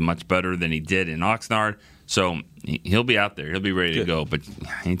he feels much better than he did in Oxnard. So he'll be out there. He'll be ready to go. But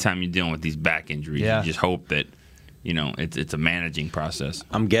anytime you're dealing with these back injuries, you just hope that, it's a managing process.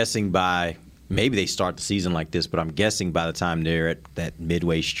 I'm guessing maybe they start the season like this, but I'm guessing by the time they're at that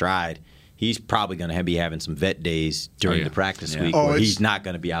midway stride, he's probably going to be having some vet days during the practice week where he's not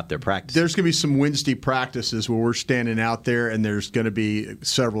going to be out there practicing. There's going to be some Wednesday practices where we're standing out there, and there's going to be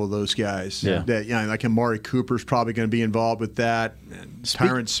several of those guys. Yeah. That, like Amari Cooper's probably going to be involved with that. And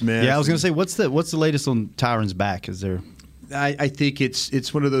Tyron Smith. Yeah, I was going to say, what's the latest on Tyron's back? Is there? I think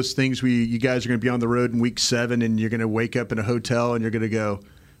it's one of those things where you guys are going to be on the road in week 7, and you're going to wake up in a hotel, and you're going to go,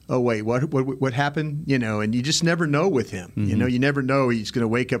 oh, wait, what happened? And you just never know with him. Mm-hmm. You never know. He's going to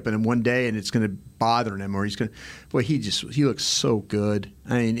wake up in one day and it's going to bother him, or he's going to. Boy, he looks so good.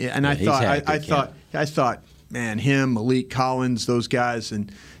 I mean, and I thought, man, him, Malik Collins, those guys,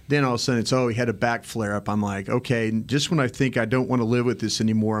 and then all of a sudden he had a back flare up. I'm like, okay, just when I think I don't want to live with this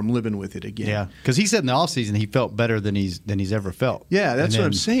anymore, I'm living with it again. Yeah, because he said in the offseason he felt better than he's ever felt. Yeah, that's what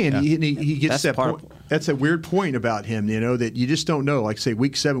I'm saying. Yeah. He gets that point. That's a weird point about him, that you just don't know. Like, say,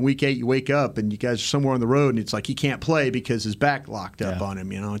 week 7, week 8, you wake up and you guys are somewhere on the road, and it's like he can't play because his back locked up on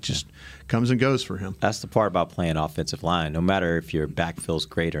him. It just comes and goes for him. That's the part about playing offensive line. No matter if your back feels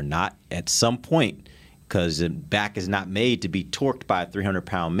great or not, at some point, because the back is not made to be torqued by a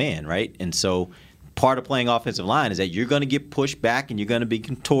 300-pound man, right? And so part of playing offensive line is that you're going to get pushed back and you're going to be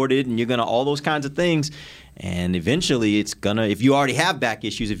contorted and you're going to all those kinds of things. And eventually it's going to, if you already have back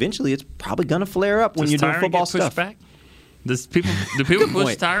issues, eventually it's probably going to flare up when you're doing football stuff. Back? Do people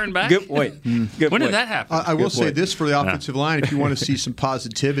push Tyron back? Good point. When did that happen? I will say this for the offensive line. If you want to see some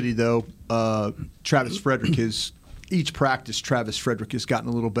positivity, though, Travis Frederick has – each practice, Travis Frederick has gotten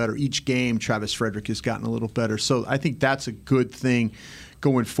a little better. Each game, Travis Frederick has gotten a little better. So I think that's a good thing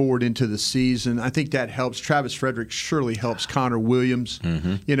going forward into the season. I think that helps. Travis Frederick surely helps Connor Williams,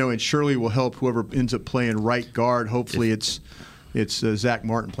 and surely will help whoever ends up playing right guard. Hopefully it's Zach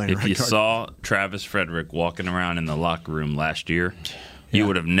Martin playing right guard. If you saw Travis Frederick walking around in the locker room last year, you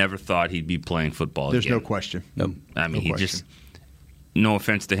would have never thought he'd be playing football There's again. no question. Nope. I mean, no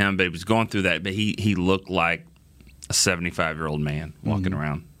offense to him, but he was going through that. But he looked like a 75-year-old man walking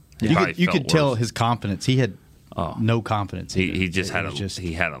around. You could tell his confidence. He had no confidence.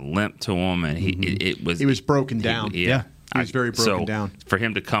 He had a limp to him, and he was broken down. He was very broken down. For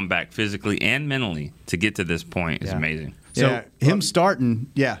him to come back physically and mentally to get to this point is amazing. So him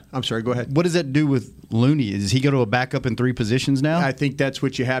starting. Yeah, I'm sorry. Go ahead. What does that do with Looney? Does he go to a backup in 3 positions now? I think that's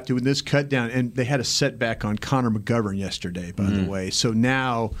what you have to in this cut down. And they had a setback on Connor McGovern yesterday, by the way. So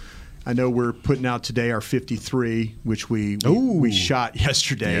now I know we're putting out today our 53, which we shot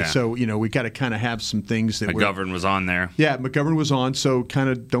yesterday. Yeah. So, we got to kind of have some things that McGovern was on there. Yeah, McGovern was on, so kind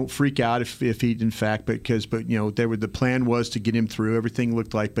of don't freak out if he, in fact, but the plan was to get him through. Everything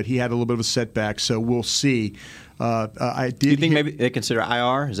looked like, but he had a little bit of a setback, so we'll see. Do you think maybe they consider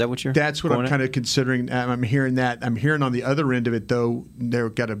IR? Is that what you're? That's what I'm kind of considering. I'm hearing that. I'm hearing on the other end of it, though,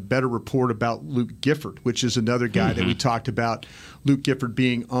 they've got a better report about Luke Gifford, which is another guy that we talked about. Luke Gifford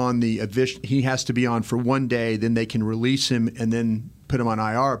being on he has to be on for 1 day, then they can release him and then put him on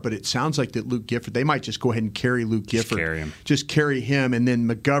IR. But it sounds like that Luke Gifford, they might just go ahead and carry Luke Gifford. Just carry him, and then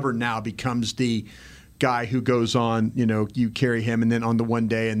McGovern now becomes the guy who goes on, you carry him and then on the 1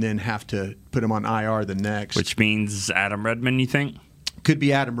 day and then have to put him on IR the next. Which means Adam Redmond, you think? Could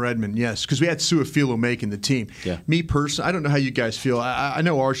be Adam Redmond, yes, because we had Suafilo making the team. Yeah. Me personally, I don't know how you guys feel. I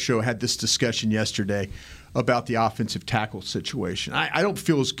know our show had this discussion yesterday about the offensive tackle situation. I don't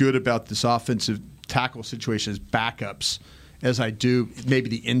feel as good about this offensive tackle situation as backups as I do maybe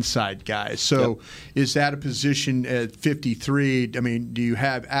the inside guys. So is that a position at 53? I mean, do you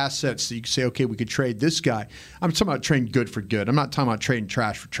have assets that you can say, okay, we could trade this guy? I'm talking about trading good for good. I'm not talking about trading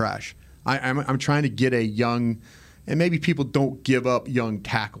trash for trash. I'm trying to get a young, and maybe people don't give up young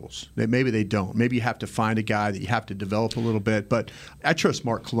tackles. Maybe they don't. Maybe you have to find a guy that you have to develop a little bit. But I trust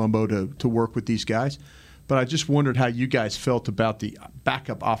Mark Colombo to work with these guys. But I just wondered how you guys felt about the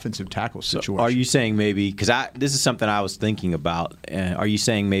backup offensive tackle situation. So are you saying maybe, because this is something I was thinking about, are you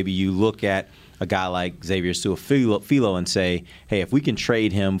saying maybe you look at a guy like Xavier Suafilo and say, hey, if we can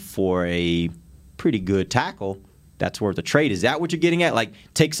trade him for a pretty good tackle, that's worth a trade. Is that what you're getting at? Like,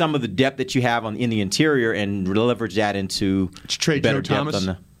 take some of the depth that you have in the interior and leverage that into trade better Joe depth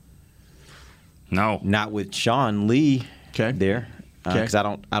Thomas? No. Not with Sean Lee there. Because I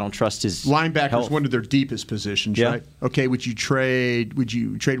don't trust his linebacker is health. one of their deepest positions, right? Okay, would you trade one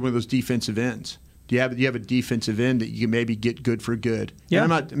of those defensive ends? Do you have a defensive end that you can maybe get good for good? Yeah.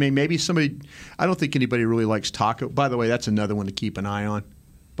 Maybe somebody. I don't think anybody really likes Taco. By the way, that's another one to keep an eye on.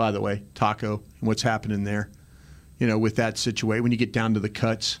 By the way, Taco and what's happening there. With that situation when you get down to the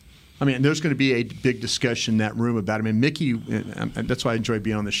cuts. I mean, there's going to be a big discussion in that room about it. I mean, Mickey, that's why I enjoy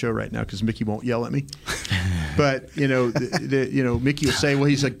being on the show right now, because Mickey won't yell at me. But, Mickey will say, well,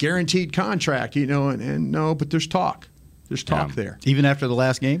 he's a guaranteed contract, and no, but there's talk. There's talk there. Even after the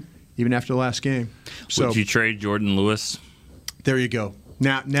last game? Even after the last game. So, would you trade Jordan Lewis? There you go.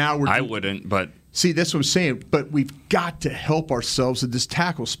 Now we're. I wouldn't, but. See, that's what I'm saying. But we've got to help ourselves at this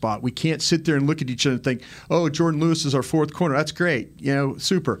tackle spot. We can't sit there and look at each other and think, oh, Jordan Lewis is our fourth corner. That's great.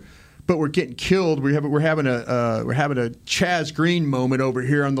 Super. But we're getting killed. We're having a Chaz Green moment over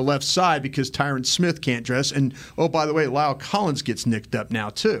here on the left side because Tyron Smith can't dress. And, oh, by the way, Lyle Collins gets nicked up now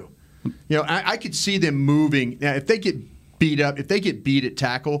too. I could see them moving. Now, if they get beat up, if they get beat at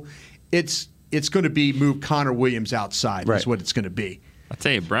tackle, it's going to be move Connor Williams outside is what it's going to be. I'll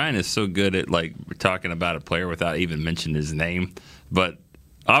tell you, Brian is so good at talking about a player without even mentioning his name. But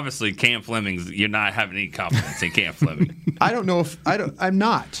obviously, Cam Fleming's, you're not having any confidence in Cam Fleming. I'm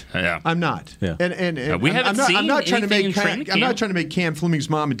not. Yeah. I'm not. Yeah. And we haven't seen I'm not trying to make anything in training I'm not camp. trying to make Cam Fleming's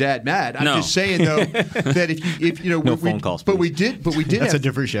mom and dad mad. I'm just saying though that if no phone calls. But we did. That's a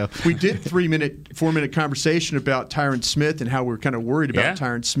different show. We did 4-minute conversation about Tyron Smith and how we're kind of worried about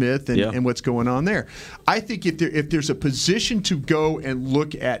Tyron Smith and what's going on there. I think if there's a position to go and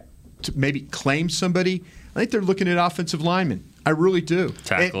look at to maybe claim somebody, I think they're looking at offensive linemen. I really do.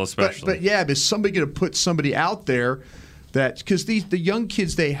 Tackle especially. But yeah, is somebody going to put somebody out there that, because the young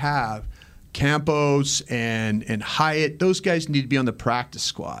kids they have, Campos and Hyatt, those guys need to be on the practice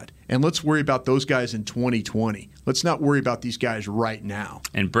squad. And let's worry about those guys in 2020. Let's not worry about these guys right now.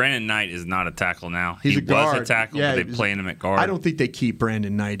 And Brandon Knight is not a tackle now. He's a guard. Was a tackle, but they play him at guard. I don't think they keep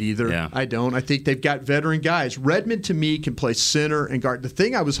Brandon Knight either. Yeah. I don't. I think they've got veteran guys. Redmond, to me, can play center and guard. The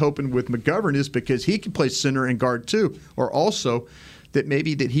thing I was hoping with McGovern is because he can play center and guard too, or also that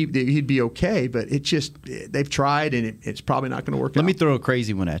maybe that he'd be okay, but it just they've tried and it's probably not going to work out. Let me throw a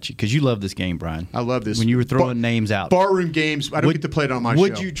crazy one at you because you love this game, Brian. I love this. When you were throwing names out. Barroom games, I don't get to play it on my show.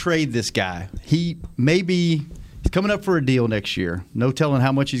 Would you trade this guy? He's coming up for a deal next year. No telling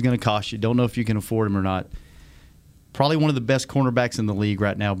how much he's going to cost you. Don't know if you can afford him or not. Probably one of the best cornerbacks in the league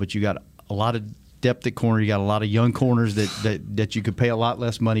right now, but you got a lot of depth at corner. You got a lot of young corners that you could pay a lot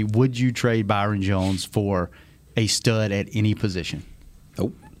less money. Would you trade Byron Jones for a stud at any position?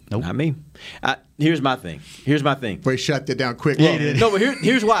 Nope. Not me. Here's my thing. Wait, shut that down quick. Well, no, but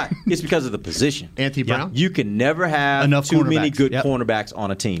here's why. It's because of the position. Anthony Brown? You can never have enough too many good Yep. cornerbacks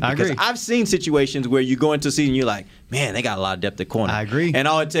on a team. I Because agree. I've seen situations where you go into a season, you're like, man, they got a lot of depth at corner. I agree. And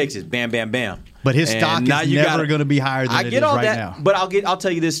all it takes is bam, bam, bam. But his stock And now is you never going to be higher than I it get is all right that, now. but I'll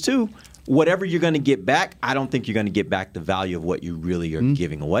tell you this too. Whatever you're going to get back, I don't think you're going to get back the value of what you really are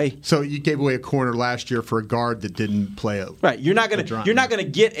giving away. So you gave away a corner last year for a guard that didn't play. Right, you're not going to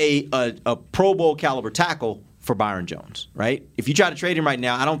get a Pro Bowl caliber tackle for Byron Jones, right? If you try to trade him right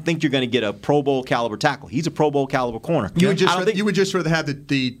now, I don't think you're going to get a Pro Bowl caliber tackle. He's a Pro Bowl caliber corner. You would just rather have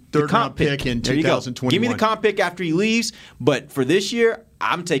the third round pick in There you go. 2021. Give me the comp pick after he leaves, but for this year,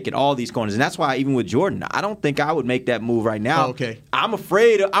 I'm taking all these corners, and that's why even with Jordan, I don't think I would make that move right now. Oh, okay. I'm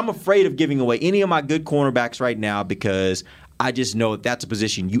afraid of giving away any of my good cornerbacks right now because I just know that's a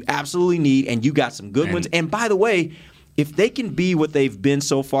position you absolutely need, and you got some good ones. And by the way, if they can be what they've been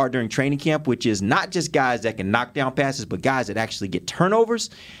so far during training camp, which is not just guys that can knock down passes, but guys that actually get turnovers,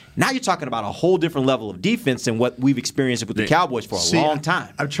 now you're talking about a whole different level of defense than what we've experienced with the Cowboys for a long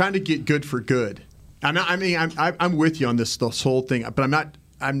time. I'm trying to get good for good. I'm with you on this whole thing, but I'm not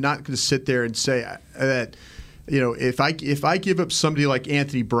going to sit there and say that. If I give up somebody like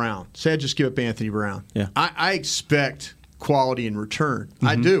Anthony Brown, say I just give up Anthony Brown, I expect quality in return. Mm-hmm.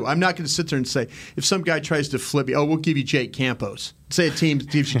 I do. I'm not going to sit there and say, if some guy tries to flip me, we'll give you Jake Campos. Say a team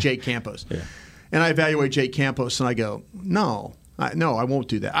gives you Jake Campos. Yeah. And I evaluate Jake Campos and I go, no, I won't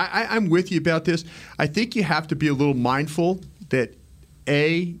do that. I'm with you about this. I think you have to be a little mindful that,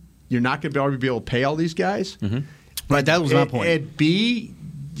 A, you're not going to be able to pay all these guys. Mm-hmm. Right, that was my point. And B,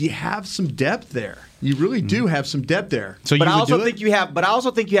 you have some depth there. You really do have some depth there. So but you I would also do think it? you have. But I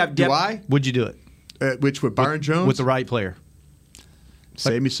also think you have depth. Do I? Would you do it? Which with Byron Jones? With the right player.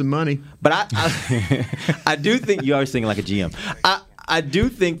 Save me some money. But I do think you're always thinking like a GM. I do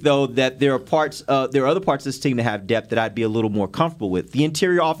think though that there are other parts of this team that have depth that I'd be a little more comfortable with. The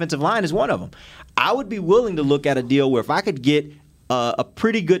interior offensive line is one of them. I would be willing to look at a deal where if I could get a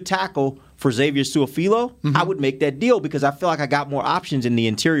pretty good tackle for Xavier Su'a-Filo, I would make that deal because I feel like I got more options in the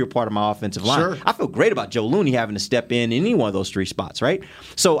interior part of my offensive line. Sure. I feel great about Joe Looney having to step in any one of those three spots, right?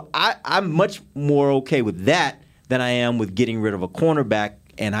 So I'm much more okay with that than I am with getting rid of a cornerback.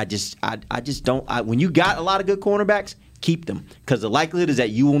 And I just don't. When you got a lot of good cornerbacks, keep them because the likelihood is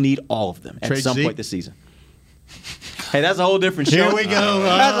that you will need all of them at some point this season. Hey, that's a whole different show. Here we go.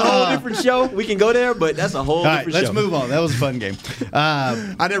 That's a whole different show. We can go there, but that's a whole different show. Let's move on. That was a fun game.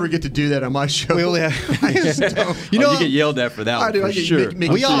 I never get to do that on my show. We only I just don't. You get yelled at for that one, for sure.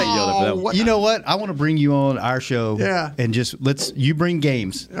 We all yelled at for that one. You know what? I want to bring you on our show and just you bring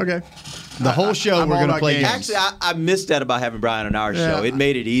games. Okay. The whole show we're going to play games. Actually, I missed that about having Brian on our show. It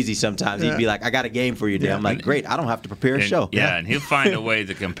made it easy sometimes. He'd be like, I got a game for you today. I'm like, great. I don't have to prepare a show. Yeah, and he'll find a way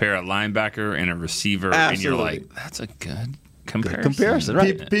to compare a linebacker and a receiver, and you're like, that's a good comparison.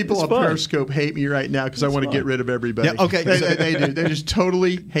 Right? People on Periscope hate me right now because I want to get rid of everybody. Yeah, okay. They do. They just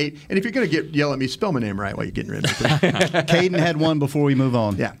totally hate. And if you're going to yell at me, spell my name right while you're getting rid of me. Caden had one before we move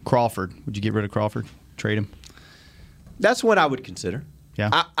on. Yeah. Crawford. Would you get rid of Crawford? Trade him? That's one I would consider.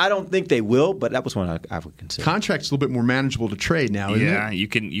 Yeah. I don't think they will, but that was one I would consider. Contract's a little bit more manageable to trade now, isn't it? Yeah, you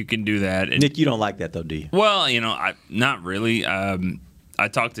can do that. Nick, you don't like that though, do you? Well, not really. I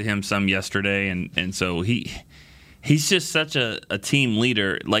talked to him some yesterday, and so he's just such a team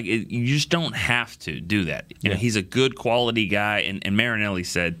leader. Like you just don't have to do that. He's a good quality guy, and Marinelli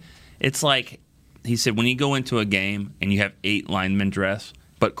said it's like he said when you go into a game and you have 8 linemen dressed,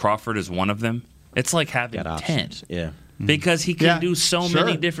 but Crawford is one of them. It's like having 10. Yeah. Because he can do so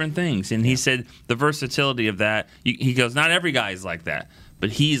many different things. And he said the versatility of that, he goes, not every guy is like that. but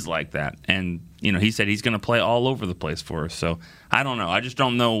he's like that. And, he said he's going to play all over the place for us. So I don't know. I just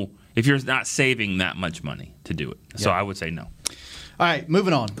don't know if you're not saving that much money to do it. So I would say no. All right,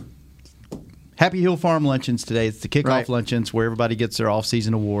 moving on. Happy Hill Farm Luncheons today. It's the kickoff luncheons where everybody gets their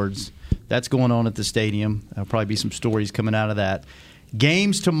off-season awards. That's going on at the stadium. There'll probably be some stories coming out of that.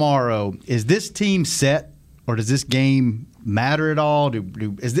 Games tomorrow. Is this team set, or does this game matter at all?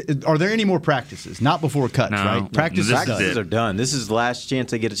 Are there any more practices? Not before cuts, right? Practices are done. This is the last chance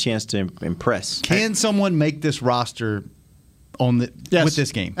they get a chance to impress. Can someone make this roster with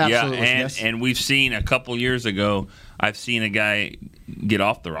this game? Absolutely. Yeah, and we've seen a couple years ago, I've seen a guy get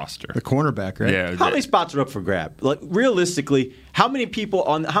off the roster. The cornerback, right? Yeah. How many spots are up for grab? Like, realistically, how many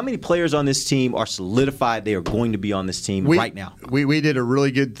players on this team are solidified they are going to be on this team right now? We did a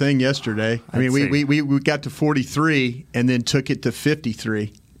really good thing yesterday. We got to 43 and then took it to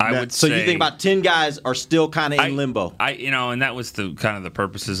 53. So you think about 10 guys are still kind of in limbo. And that was the kind of the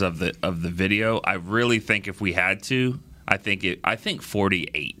purposes of the video. I really think if we had to, I think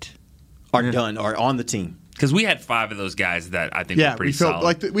 48 are done or on the team. Because we had 5 of those guys that I think were pretty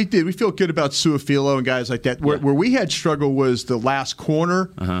solid. We feel good about Suafilo and guys like that. Where we had struggle was the last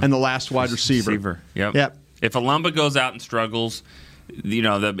corner and the last wide receiver. Yep. If Alumba goes out and struggles,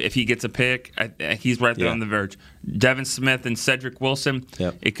 if he gets a pick, he's right there on the verge. Devin Smith and Cedric Wilson,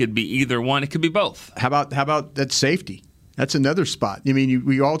 it could be either one. It could be both. How about that safety? That's another spot. I mean,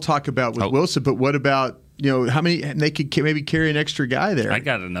 we all talk about with Wilson, but what about how many? They could maybe carry an extra guy there. I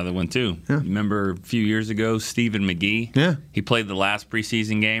got another one too. Yeah. Remember a few years ago, Stephen McGee? Yeah, he played the last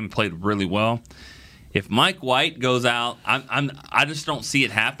preseason game, played really well. If Mike White goes out, I just don't see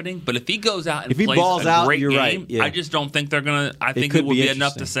it happening. But if he goes out and plays a great game, right. I just don't think they're gonna. I think it will be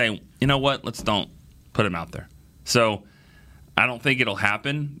enough to say, you know what? Let's don't put him out there. So I don't think it'll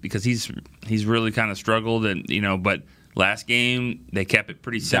happen because he's really kind of struggled but. Last game, they kept it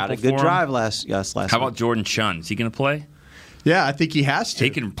pretty simple. Got a good drive last How about Jordan Chun? Is he going to play? Yeah, I think he has to. He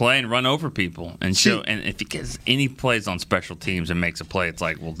can play and run over people and show. And if he gets any plays on special teams and makes a play, it's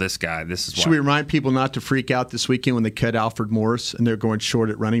like, well, this guy, this is why. Should we remind people not to freak out this weekend when they cut Alfred Morris and they're going short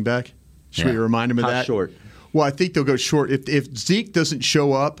at running back? Should we remind them of that? How short? Well, I think they'll go short. If Zeke doesn't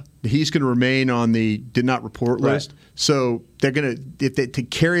show up, he's going to remain on the did not report list. So they're going to to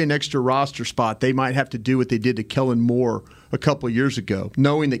carry an extra roster spot, they might have to do what they did to Kellen Moore a couple of years ago,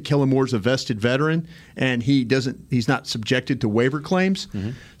 knowing that Kellen Moore's a vested veteran and he's not subjected to waiver claims.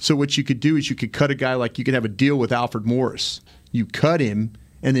 Mm-hmm. So what you could do is you could cut a guy like you could have a deal with Alfred Morris. You cut him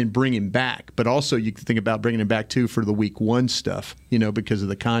and then bring him back. But also you could think about bringing him back, too, for the week 1 stuff, because of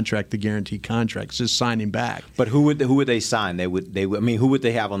the contract, the guaranteed contract. Just sign him back. But who would they sign? Who would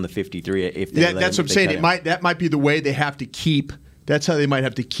they have on the 53 if they That's what I'm saying. That might be the way they have to keep – that's how they might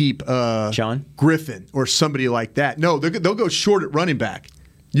have to keep Sean Griffin or somebody like that. No, they'll go short at running back.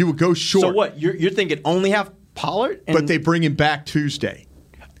 You would go short. So what? You're thinking only have Pollard? But they bring him back Tuesday.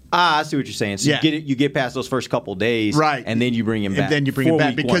 I see what you're saying. So you get past those first couple of days, right? And then you bring him back. And then you bring him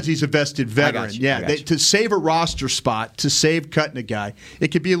back because he's a vested veteran. To save a roster spot, to save cutting a guy, it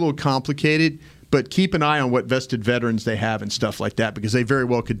could be a little complicated. But keep an eye on what vested veterans they have and stuff like that because they very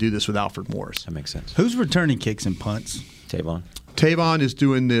well could do this with Alfred Morris. That makes sense. Who's returning kicks and punts? Tavon is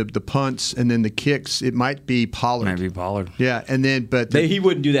doing the punts, and then the kicks. It might be Pollard. Yeah, and then he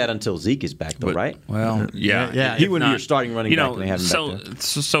wouldn't do that until Zeke is back, though, right? Well, yeah. He wouldn't be your starting running back when they have him back there.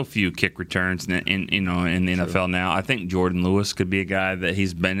 So few kick returns in the NFL now. I think Jordan Lewis could be a guy that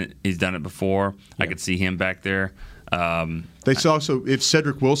he's done it before. Yeah. I could see him back there. They also, if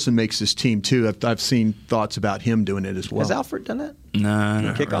Cedric Wilson makes this team too, I've seen thoughts about him doing it as well. Has Alfred done that? No,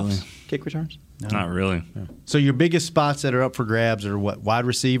 not kickoffs, really. Kick returns. No. Not really. Yeah. So your biggest spots that are up for grabs are what? Wide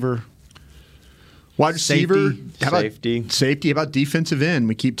receiver, safety. Safety. How about defensive end?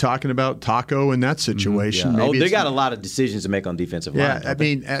 We keep talking about Taco in that situation. Yeah. They got a lot of decisions to make on defensive line. Yeah,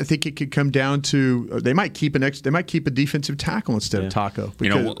 I think it could come down to they might keep a defensive tackle instead of Taco.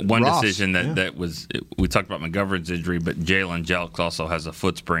 One decision that was we talked about McGovern's injury, but Jalen Jelks also has a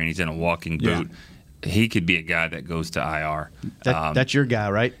foot sprain. He's in a walking boot. Yeah. He could be a guy that goes to IR. That's your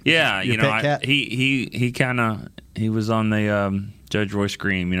guy, right? Yeah, he was on the Judge Roy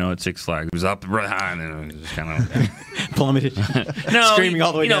Scream, at Six Flags. He was up really high and then just kind of plummeted. Screaming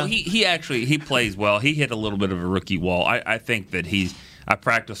all the way down. He plays well. He hit a little bit of a rookie wall. I think that a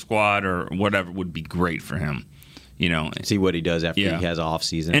practice squad or whatever would be great for him. See what he does after he has an off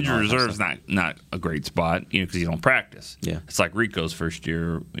season. Injured reserve is not a great spot, because you don't practice. Yeah, it's like Rico's first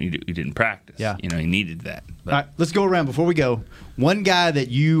year; he didn't practice. Yeah, he needed that. All right, let's go around before we go. One guy that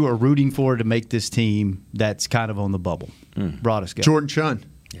you are rooting for to make this team that's kind of on the bubble. Broadus guy. Jordan Chun.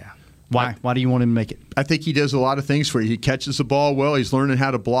 Yeah. Why? Why do you want him to make it? I think he does a lot of things for you. He catches the ball well. He's learning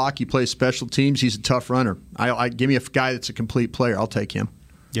how to block. He plays special teams. He's a tough runner. I give me a guy that's a complete player. I'll take him.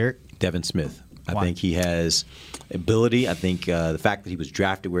 Derek? Devin Smith. I think he has ability. I think the fact that he was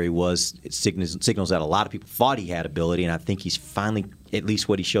drafted where he was, it signals that a lot of people thought he had ability, and I think he's finally, at least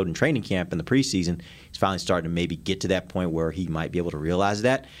what he showed in training camp in the preseason, he's finally starting to maybe get to that point where he might be able to realize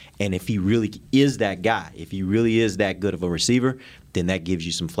that. And if he really is that guy, if he really is that good of a receiver, then that gives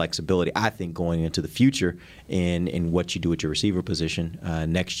you some flexibility, I think, going into the future in what you do at your receiver position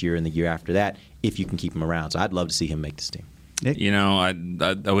next year and the year after that, if you can keep him around. So I'd love to see him make this team. Nick? You know, I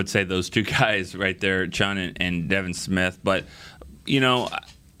would say those two guys right there, Chun and Devin Smith. But, you know,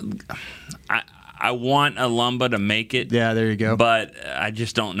 I want Alumba to make it. Yeah, there you go. But I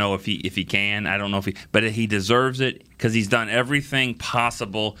just don't know if he can. I don't know if he. But he deserves it because he's done everything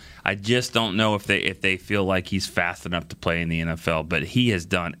possible. I just don't know if they feel like he's fast enough to play in the NFL. But he has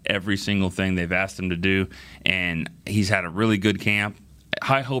done every single thing they've asked him to do, and he's had a really good camp.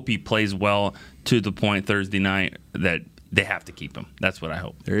 I hope he plays well to the point Thursday night that they have to keep him. That's what I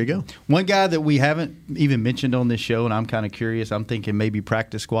hope. There you go. One guy that we haven't even mentioned on this show, and I'm kind of curious, I'm thinking maybe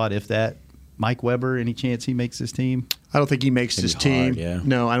practice squad, if that. Mike Weber, any chance he makes this team? I don't think he makes his team. Yeah.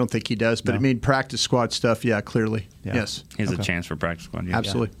 No, I don't think he does. But, I mean, practice squad stuff, yeah, clearly. Yeah. Yes. He has a chance for practice squad. Yeah.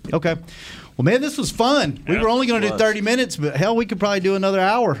 Absolutely. Yeah. Okay. Well, man, this was fun. We were only going to do 30 minutes, but hell, we could probably do another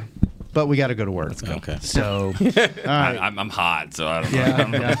hour. But we got to go to work. Let's go. Okay. So, all right. I'm hot, so I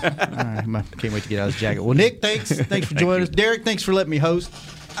don't know. Yeah. All right. Can't wait to get out of this jacket. Well, Nick, thanks for joining us. Derek, thanks for letting me host.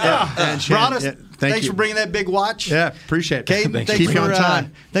 Broadus, thanks for bringing that big watch. Yeah, appreciate it. Caden, thanks Keep you on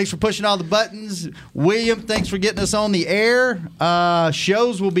time. Thanks for pushing all the buttons. William, thanks for getting us on the air.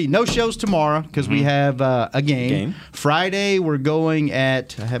 Shows will be no shows tomorrow because we have a game. Friday, we're going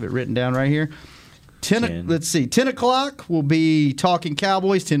at, I have it written down right here. 10 o'clock we'll be talking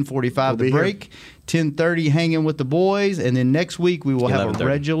Cowboys. 10:45 the break. 10:30 hanging with the boys, and then next week we will have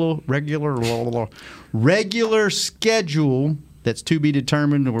a regular schedule that's to be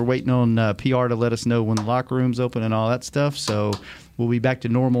determined. We're waiting on PR to let us know when the locker room's open and all that stuff. So we'll be back to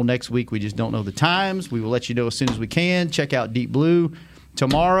normal next week. We just don't know the times. We will let you know as soon as we can. Check out Deep Blue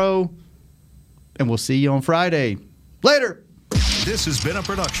tomorrow, and we'll see you on Friday. Later. This has been a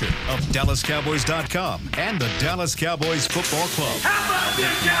production of DallasCowboys.com and the Dallas Cowboys Football Club. How about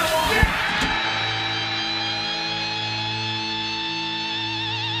this, Cowboys?